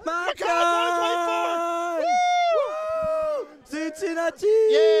 Makai! Woo! Cincinnati!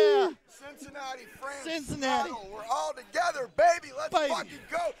 Yeah. Cincinnati, France. Cincinnati. Seattle. We're all together, baby. Let's fucking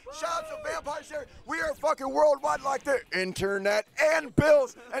go. Shout out to Vampire Share. We are fucking worldwide like the internet and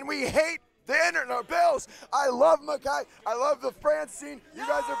bills, and we hate the internet bills. I love Makai. I love the France scene. You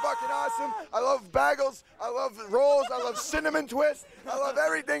guys are fucking awesome. I love bagels. I love rolls. I love cinnamon twists. I love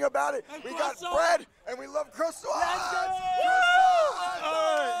everything about it. We got bread, and we love croissants.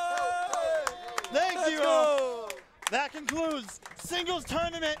 Thank you all. That concludes singles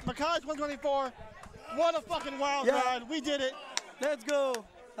tournament, Makai's 124. What a fucking wild ride. We did it. Let's go.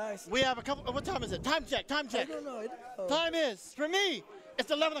 Nice. We have a couple, what time is it? Time check. I don't know. Time is, for me,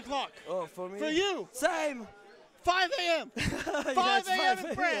 it's 11 o'clock. Oh, for me. For you, Same. 5 a.m. 5 5 a.m.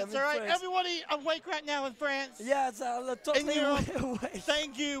 in France, all right? Everybody awake right now in France. Yes, totally awake.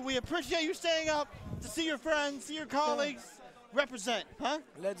 Thank you. We appreciate you staying up to see your friends, see your colleagues. Represent, huh?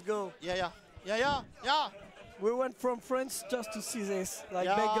 Let's go. Yeah. We went from France just to see this. Like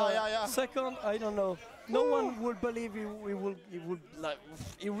Yeah, Bagel. yeah. Second, I don't know. No one would believe he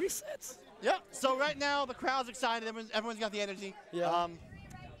resets. Yeah. So right now the crowd's excited. Everyone's got the energy. Yeah.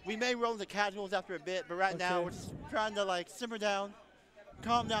 We may roll into casuals after a bit, but right now we're just trying to like simmer down,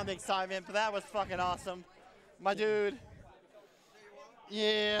 calm down the excitement. But that was fucking awesome, my dude.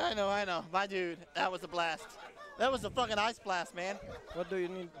 Yeah, I know. My dude, that was a blast. That was a fucking ice blast, man. What do you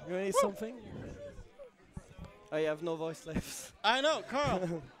need? You need something? I have no voice left. I know,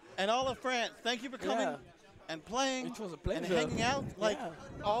 Carl, and all of France. Thank you for coming and playing. It was a pleasure. And hanging out. Like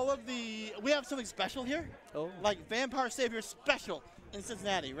all of the, we have something special here. Oh. Like Vampire Savior special in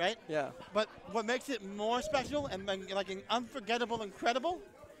Cincinnati, right? Yeah. But what makes it more special and like an unforgettable, incredible,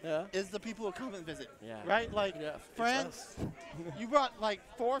 is the people who come and visit. Yeah. Right? Like France. You brought like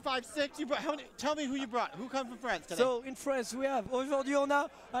 4, 5, 6. You brought how many? Tell me who you brought. Who comes from France today? So in France we have aujourd'hui on a.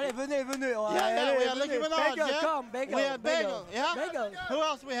 Allez, venez. We have Likiminaj. Bagel, come, Bagel. We have Bagel. Yeah. Bagel. Who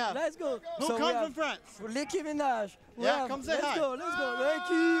else we have? Let's go. Who So we comes have from France? Likiminaj. Come say hi. Let's go.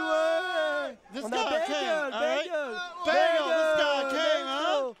 Licky, ouais. This On guy a Bagel, came, all right? Bagel. This guy came,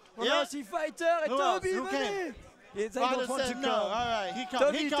 huh? On a aussi Fighter et Who else? Toby, Who venez. came? Yes, I Father don't want said to no. come. All right, he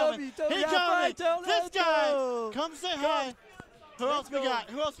coming. He coming. Toby, He yeah, coming. Fighter, This let's guy. go. Come say hi. Who else we go. got?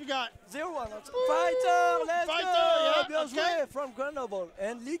 Who else we got? 0-1. Fighter, let's Fighter, go. yeah, Bien okay. joué from Grenoble.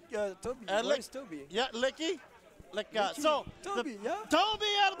 And Toby. And Where's Toby? Yeah, Licky. Licky. So Toby, yeah? Toby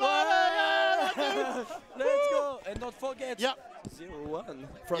at the bottom. Yeah, Let's go. And don't forget. Yep. 0-1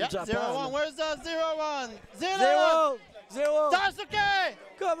 from Yep, Japan. 0-1. Where's 0-1? 0. That's okay.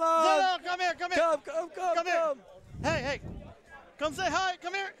 Come on. 0, come here. Come here. Hey. Come say hi.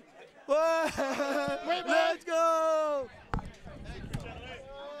 Come here. Wait, Let's go. Say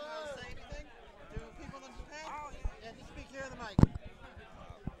anything to people in Japan? Yeah, just speak here in the mic.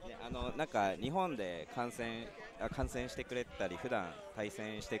 なんか日本で観戦してくれたり普段対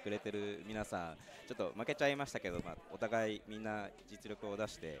戦してくれてる皆さんちょっと負けちゃいましたけど、お互いみんな実力を出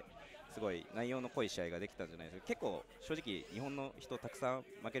してすごい内容の濃い試合ができたんじゃないですか。結構正直日本の人たくさん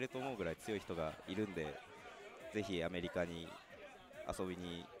負けると思うぐらい強い人がいるんでぜひアメリカに遊び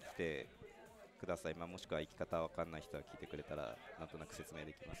に来てください。もしくは生き方わかんない人は聞いてくれたらなんとなく説明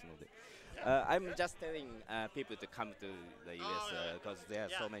できますので。I'm just telling people to come to the US because there are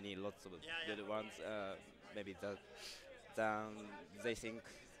so many lots of good ones. Maybe they think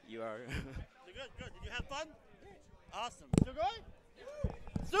you are. Good. Did you have fun? Awesome. Sugoi?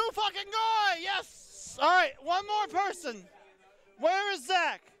 Su-fucking-goi! Yes! All right, one more person. Where is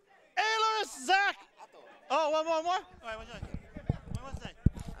Zach? Aylaris, Zach! Oh, one more? All right, one more say.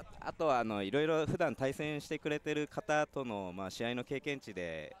 あとはいろいろ普段対戦してくれてる方との試合の経験値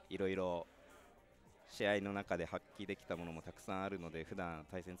でいろいろ試合の中で発揮できたものもたくさんあるので、普段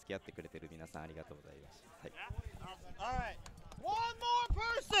対戦付き合ってくれてる皆さんありがとうございます。はい。All right. One more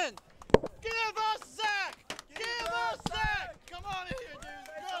person. Give us Zach. Give us Zach. Come on in here, dude.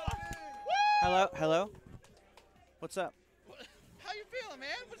 Come on. Hello. What's up? How you feeling, man?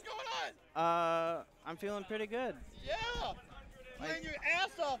 What's going on? I'm feeling pretty good. Yeah. Playing your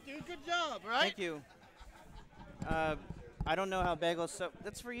ass off, dude. Good job, right? Thank you. I don't know how Bagel's so.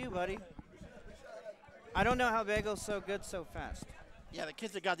 That's for you, buddy. I don't know how Bagel's so good so fast. Yeah, the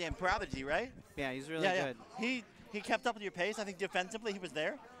kid's a goddamn prodigy, right? Yeah, he's really good. He kept up with your pace. I think defensively he was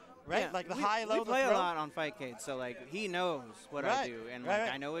there, right? Yeah, like the high, low, we the play throw. a lot on Fightcade, so like he knows what I do, and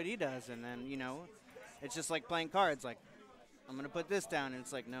like I know what he does, and then it's just like playing cards. Like I'm gonna put this down, and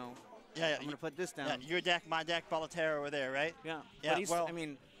it's like no. Yeah, I'm gonna put this down. Yeah, your deck, my deck, Balatero over there, right? Yeah. Yeah. But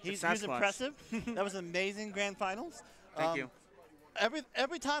he's he's impressive. That was an amazing grand finals. Thank you.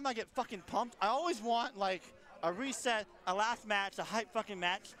 Every time I get fucking pumped, I always want like a reset, a last match, a hype fucking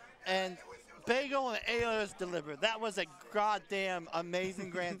match, and Bagel and Ayers delivered. That was a goddamn amazing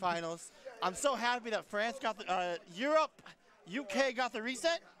grand finals. I'm so happy that France got the Europe, UK got the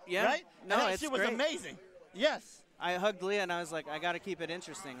reset. Yeah. Right? No, and that it's shit was great. amazing. Yes. I hugged Leah and I was like, I gotta keep it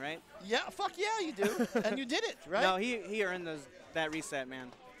interesting, right? Yeah. Fuck yeah, you do. And you did it, right? No, he earned that reset,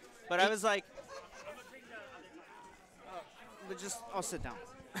 man. But I was like, I'll sit down.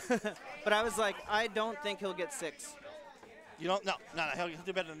 But I was like, I don't think he'll get 6. You don't? No, he'll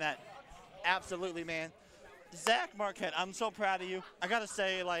do better than that. Absolutely, man. Zach Marquette, I'm so proud of you. I gotta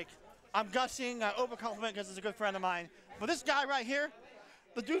say, like, I'm gushing, I over-compliment because he's a good friend of mine. But this guy right here,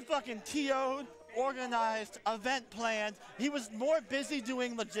 the dude fucking TO'd, organized, event planned. He was more busy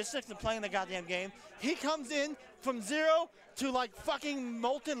doing logistics than playing the goddamn game. He comes in from 0 to like fucking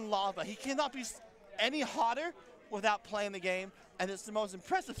molten lava. He cannot be any hotter without playing the game, and it's the most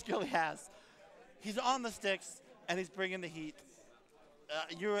impressive skill he has. He's on the sticks, and he's bringing the heat.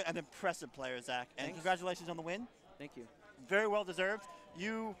 You're an impressive player, Zach, and Thanks. congratulations on the win. Thank you. Very well deserved.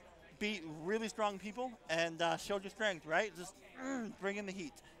 You beat really strong people and showed your strength, right? Just bringing the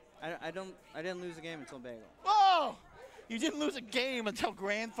heat. I didn't lose a game until Bagel. Oh! You didn't lose a game until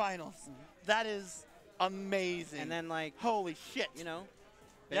grand finals. That is amazing. And then like, holy shit.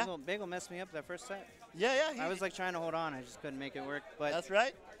 Bagel messed me up that first set. Yeah. I was like trying to hold on. I just couldn't make it work. But That's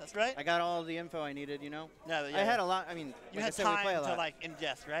right. I got all the info I needed, Yeah, I had a lot. I mean, you like had I said, we play a time to lot. like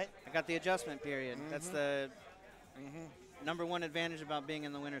ingest, right? I got the adjustment period. That's the number one advantage about being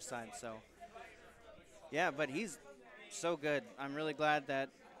in the winner's side. So, yeah, but he's so good. I'm really glad that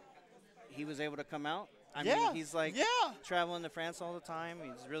he was able to come out. I mean, he's like traveling to France all the time.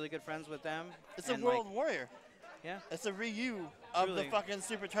 He's really good friends with them. It's a world warrior. Yeah. It's a Ryu of the fucking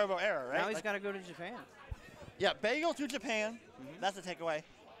Super Turbo era, right? Now he's got to go to Japan. Yeah, Bagel to Japan. That's the takeaway.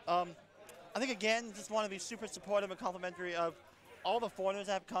 I think, again, just want to be super supportive and complimentary of all the foreigners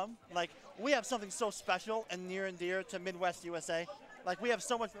that have come. Like, we have something so special and near and dear to Midwest USA. Like, we have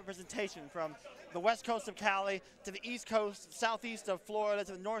so much representation from the west coast of Cali to the east coast, southeast of Florida,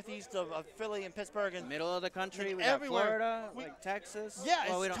 to the northeast of Philly and Pittsburgh. And middle of the country, we everywhere. got Florida, like Texas. Yeah,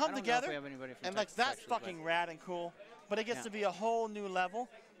 well, it's come together. We have anybody from and Texas, like, that's actually, fucking rad and cool. But it gets to be a whole new level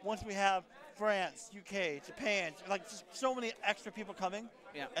once we have France, UK, Japan, like just so many extra people coming.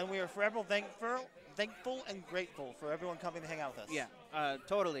 Yeah. And we are forever thankful and grateful for everyone coming to hang out with us. Yeah,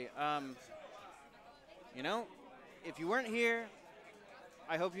 totally. If you weren't here,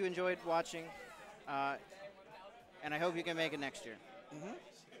 I hope you enjoyed watching, and I hope you can make it next year.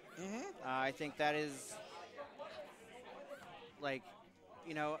 I think that is, like,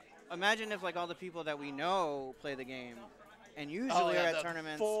 imagine if like all the people that we know play the game, and usually are at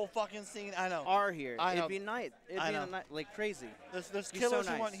tournaments. Full fucking scene. I know. Are here. I know. It'd be night. It'd be like crazy. There's killers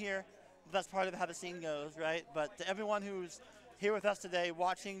who weren't here. That's part of how the scene goes, right? But to everyone who's here with us today,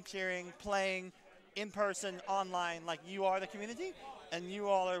 watching, cheering, playing, in person, online, like, you are the community, and you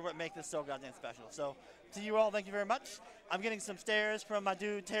all are what make this so goddamn special. So to you all, thank you very much. I'm getting some stares from my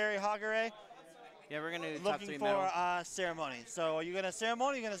dude Terry Hagure. Yeah, we're gonna do looking top 3 for medal. ceremony. So are you gonna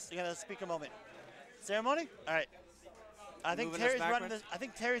ceremony? Or you gonna speak a moment? Ceremony? All right. I think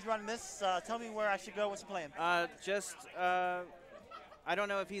Terry's running this. Tell me where I should go. What's the plan? I don't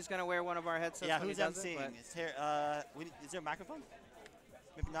know if he's gonna wear one of our headsets. Yeah, when who's he does emceeing? it, Is there a microphone?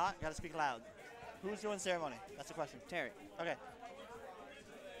 Maybe not. Gotta speak loud. Who's doing ceremony? That's the question. Terry. Okay.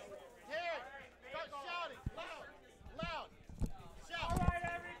 Terry, start shouting loud. Shout. All right,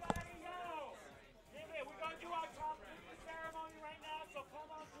 everybody, yo. We're gonna do our top 3 ceremony right now. So come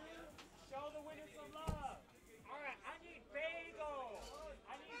on through, show the winners some love. All right, I need Bagel,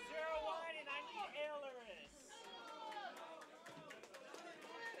 I need 01, and I need Ailerus.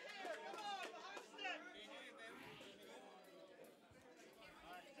 Come on, behind the stick.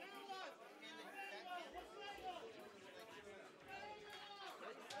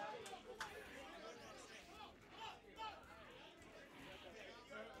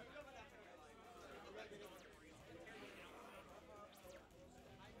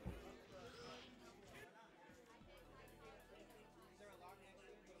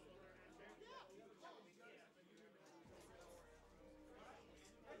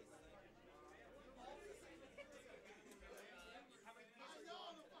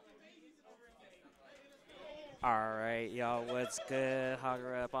 All right, y'all, what's good?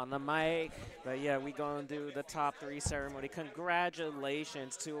 Hagure up on the mic. But yeah, we gonna do the top 3 ceremony.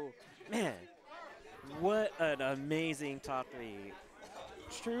 Congratulations to, man, what an amazing top 3.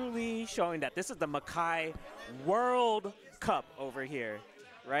 Truly showing that this is the Makai World Cup over here,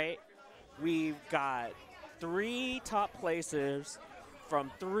 right? We've got 3 top places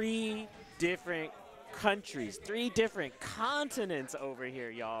from 3 different countries, 3 different continents over here,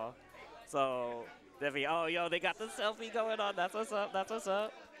 y'all. So, oh, yo, they got the selfie going on. That's what's up. That's what's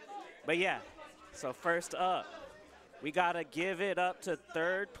up. But yeah, so first up, we got to give it up to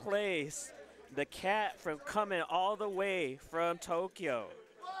 3rd place, the cat from coming all the way from Tokyo.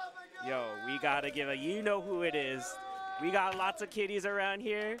 Yo, we got to give it, you know who it is. We got lots of kitties around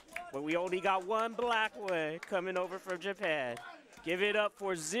here, but we only got one black one coming over from Japan. Give it up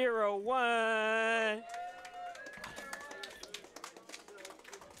for 01.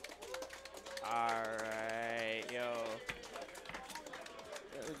 All right, yo.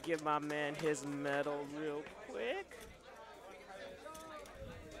 Let me give my man his medal real quick.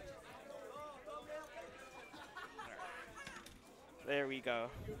 There we go.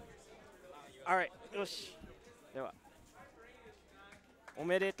 All right, yoshi. では、お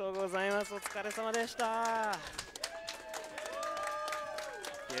めでとうございます。お疲れ様でした。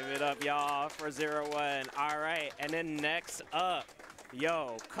Give it up, y'all, for 01. All right, and then next up.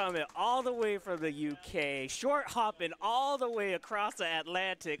 Yo, coming all the way from the UK, short hopping all the way across the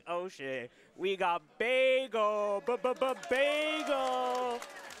Atlantic Ocean, we got Bagel, Bagel.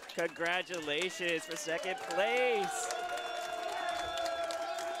 Congratulations for 2nd place.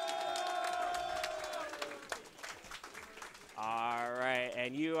 All right,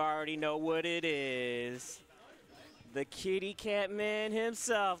 and you already know what it is. The kitty cat man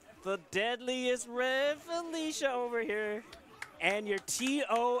himself, the deadliest Red Felicia over here. And your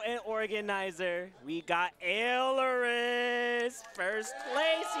TO and organizer, we got Aileris, 1st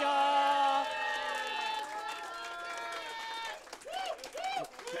place, y'all.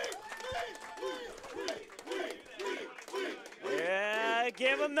 Yeah,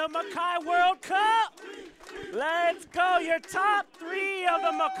 give him the Makai World Cup. Let's go, your top 3 of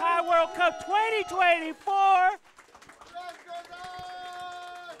the Makai World Cup 2024.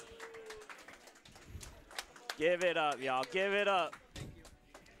 Give it up, y'all. Give it up.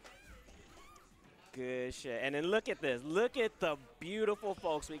 Good shit. And then look at this. Look at the beautiful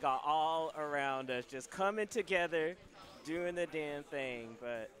folks we got all around us just coming together, doing the damn thing.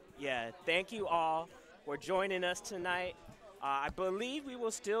 But, yeah, thank you all for joining us tonight. I believe we will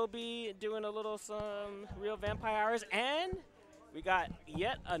still be doing some Real Vampire Hours. And we got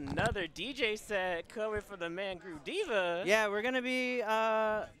yet another DJ set coming from the man Groove Diva. Yeah, we're going to be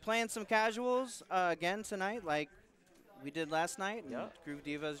playing some casuals again tonight like we did last night. Yep. And Groove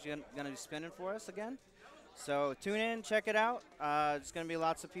Diva is going to be spinning for us again. So tune in, check it out. There's going to be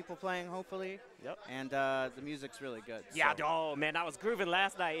lots of people playing, hopefully. Yep. And the music's really good. Yeah, so. Oh, man, I was grooving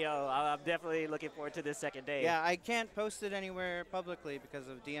last night, yo. I'm definitely looking forward to this 2nd day. Yeah, I can't post it anywhere publicly because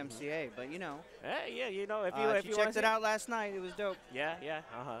of DMCA, but, you know. Hey, yeah, you know, if you checked it out last night, it was dope. Yeah, yeah,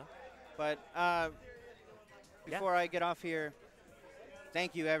 uh-huh. But before I get off here,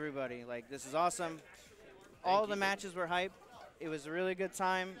 thank you, everybody. Like, this is awesome. All the matches were hype. It was a really good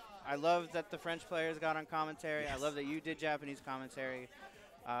time. I love that the French players got on commentary. Yes. I love that you did Japanese commentary.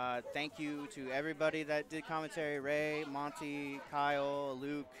 Thank you to everybody that did commentary. Ray, Monty, Kyle,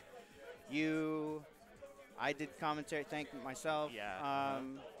 Luke, you. I did commentary. Thank myself. Yeah.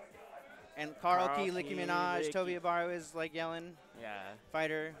 And Carlkey, Likiminaj, Toby Abaru is like yelling. Yeah.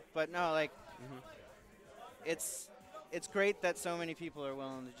 Fighter. But no, like, it's great that so many people are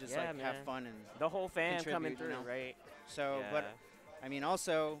willing to just have fun and the whole fan coming through, right? So, but I mean,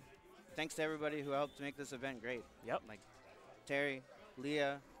 also, thanks to everybody who helped to make this event great. Yep. Like Terry,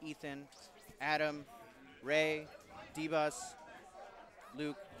 Leah, Ethan, Adam, Ray, D-Bus,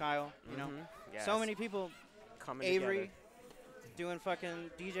 Luke, Kyle, you know. Yes. So many people. Coming Avery together. Doing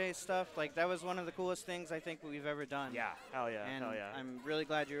fucking DJ stuff. Like, that was one of the coolest things I think we've ever done. Yeah, hell yeah, and hell yeah. I'm really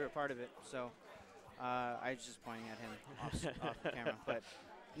glad you were a part of it. So I was just pointing at him off camera. But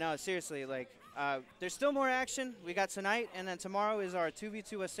no, seriously, like, there's still more action. We got tonight, and then tomorrow is our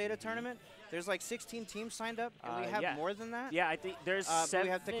 2v2 Aseda tournament. There's like 16 teams signed up, and we have more than that. Yeah, I think there's 17 we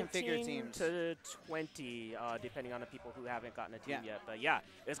have to configure teams. to 20, depending on the people who haven't gotten a team yet. But yeah,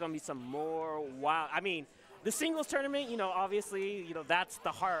 there's going to be some more wild. I mean, the singles tournament, you know, obviously, you know, that's the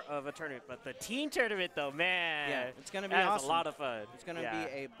heart of a tournament. But the team tournament, though, man, yeah, it's going to be awesome. a lot of fun. It's going to be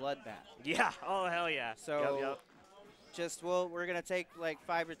a bloodbath. Yeah. Oh, hell yeah. So just, we're going to take like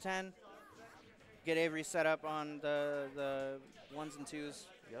 5 or 10, get Avery set up on the 1s and 2s,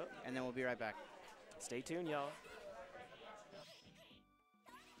 and then we'll be right back. Stay tuned, y'all.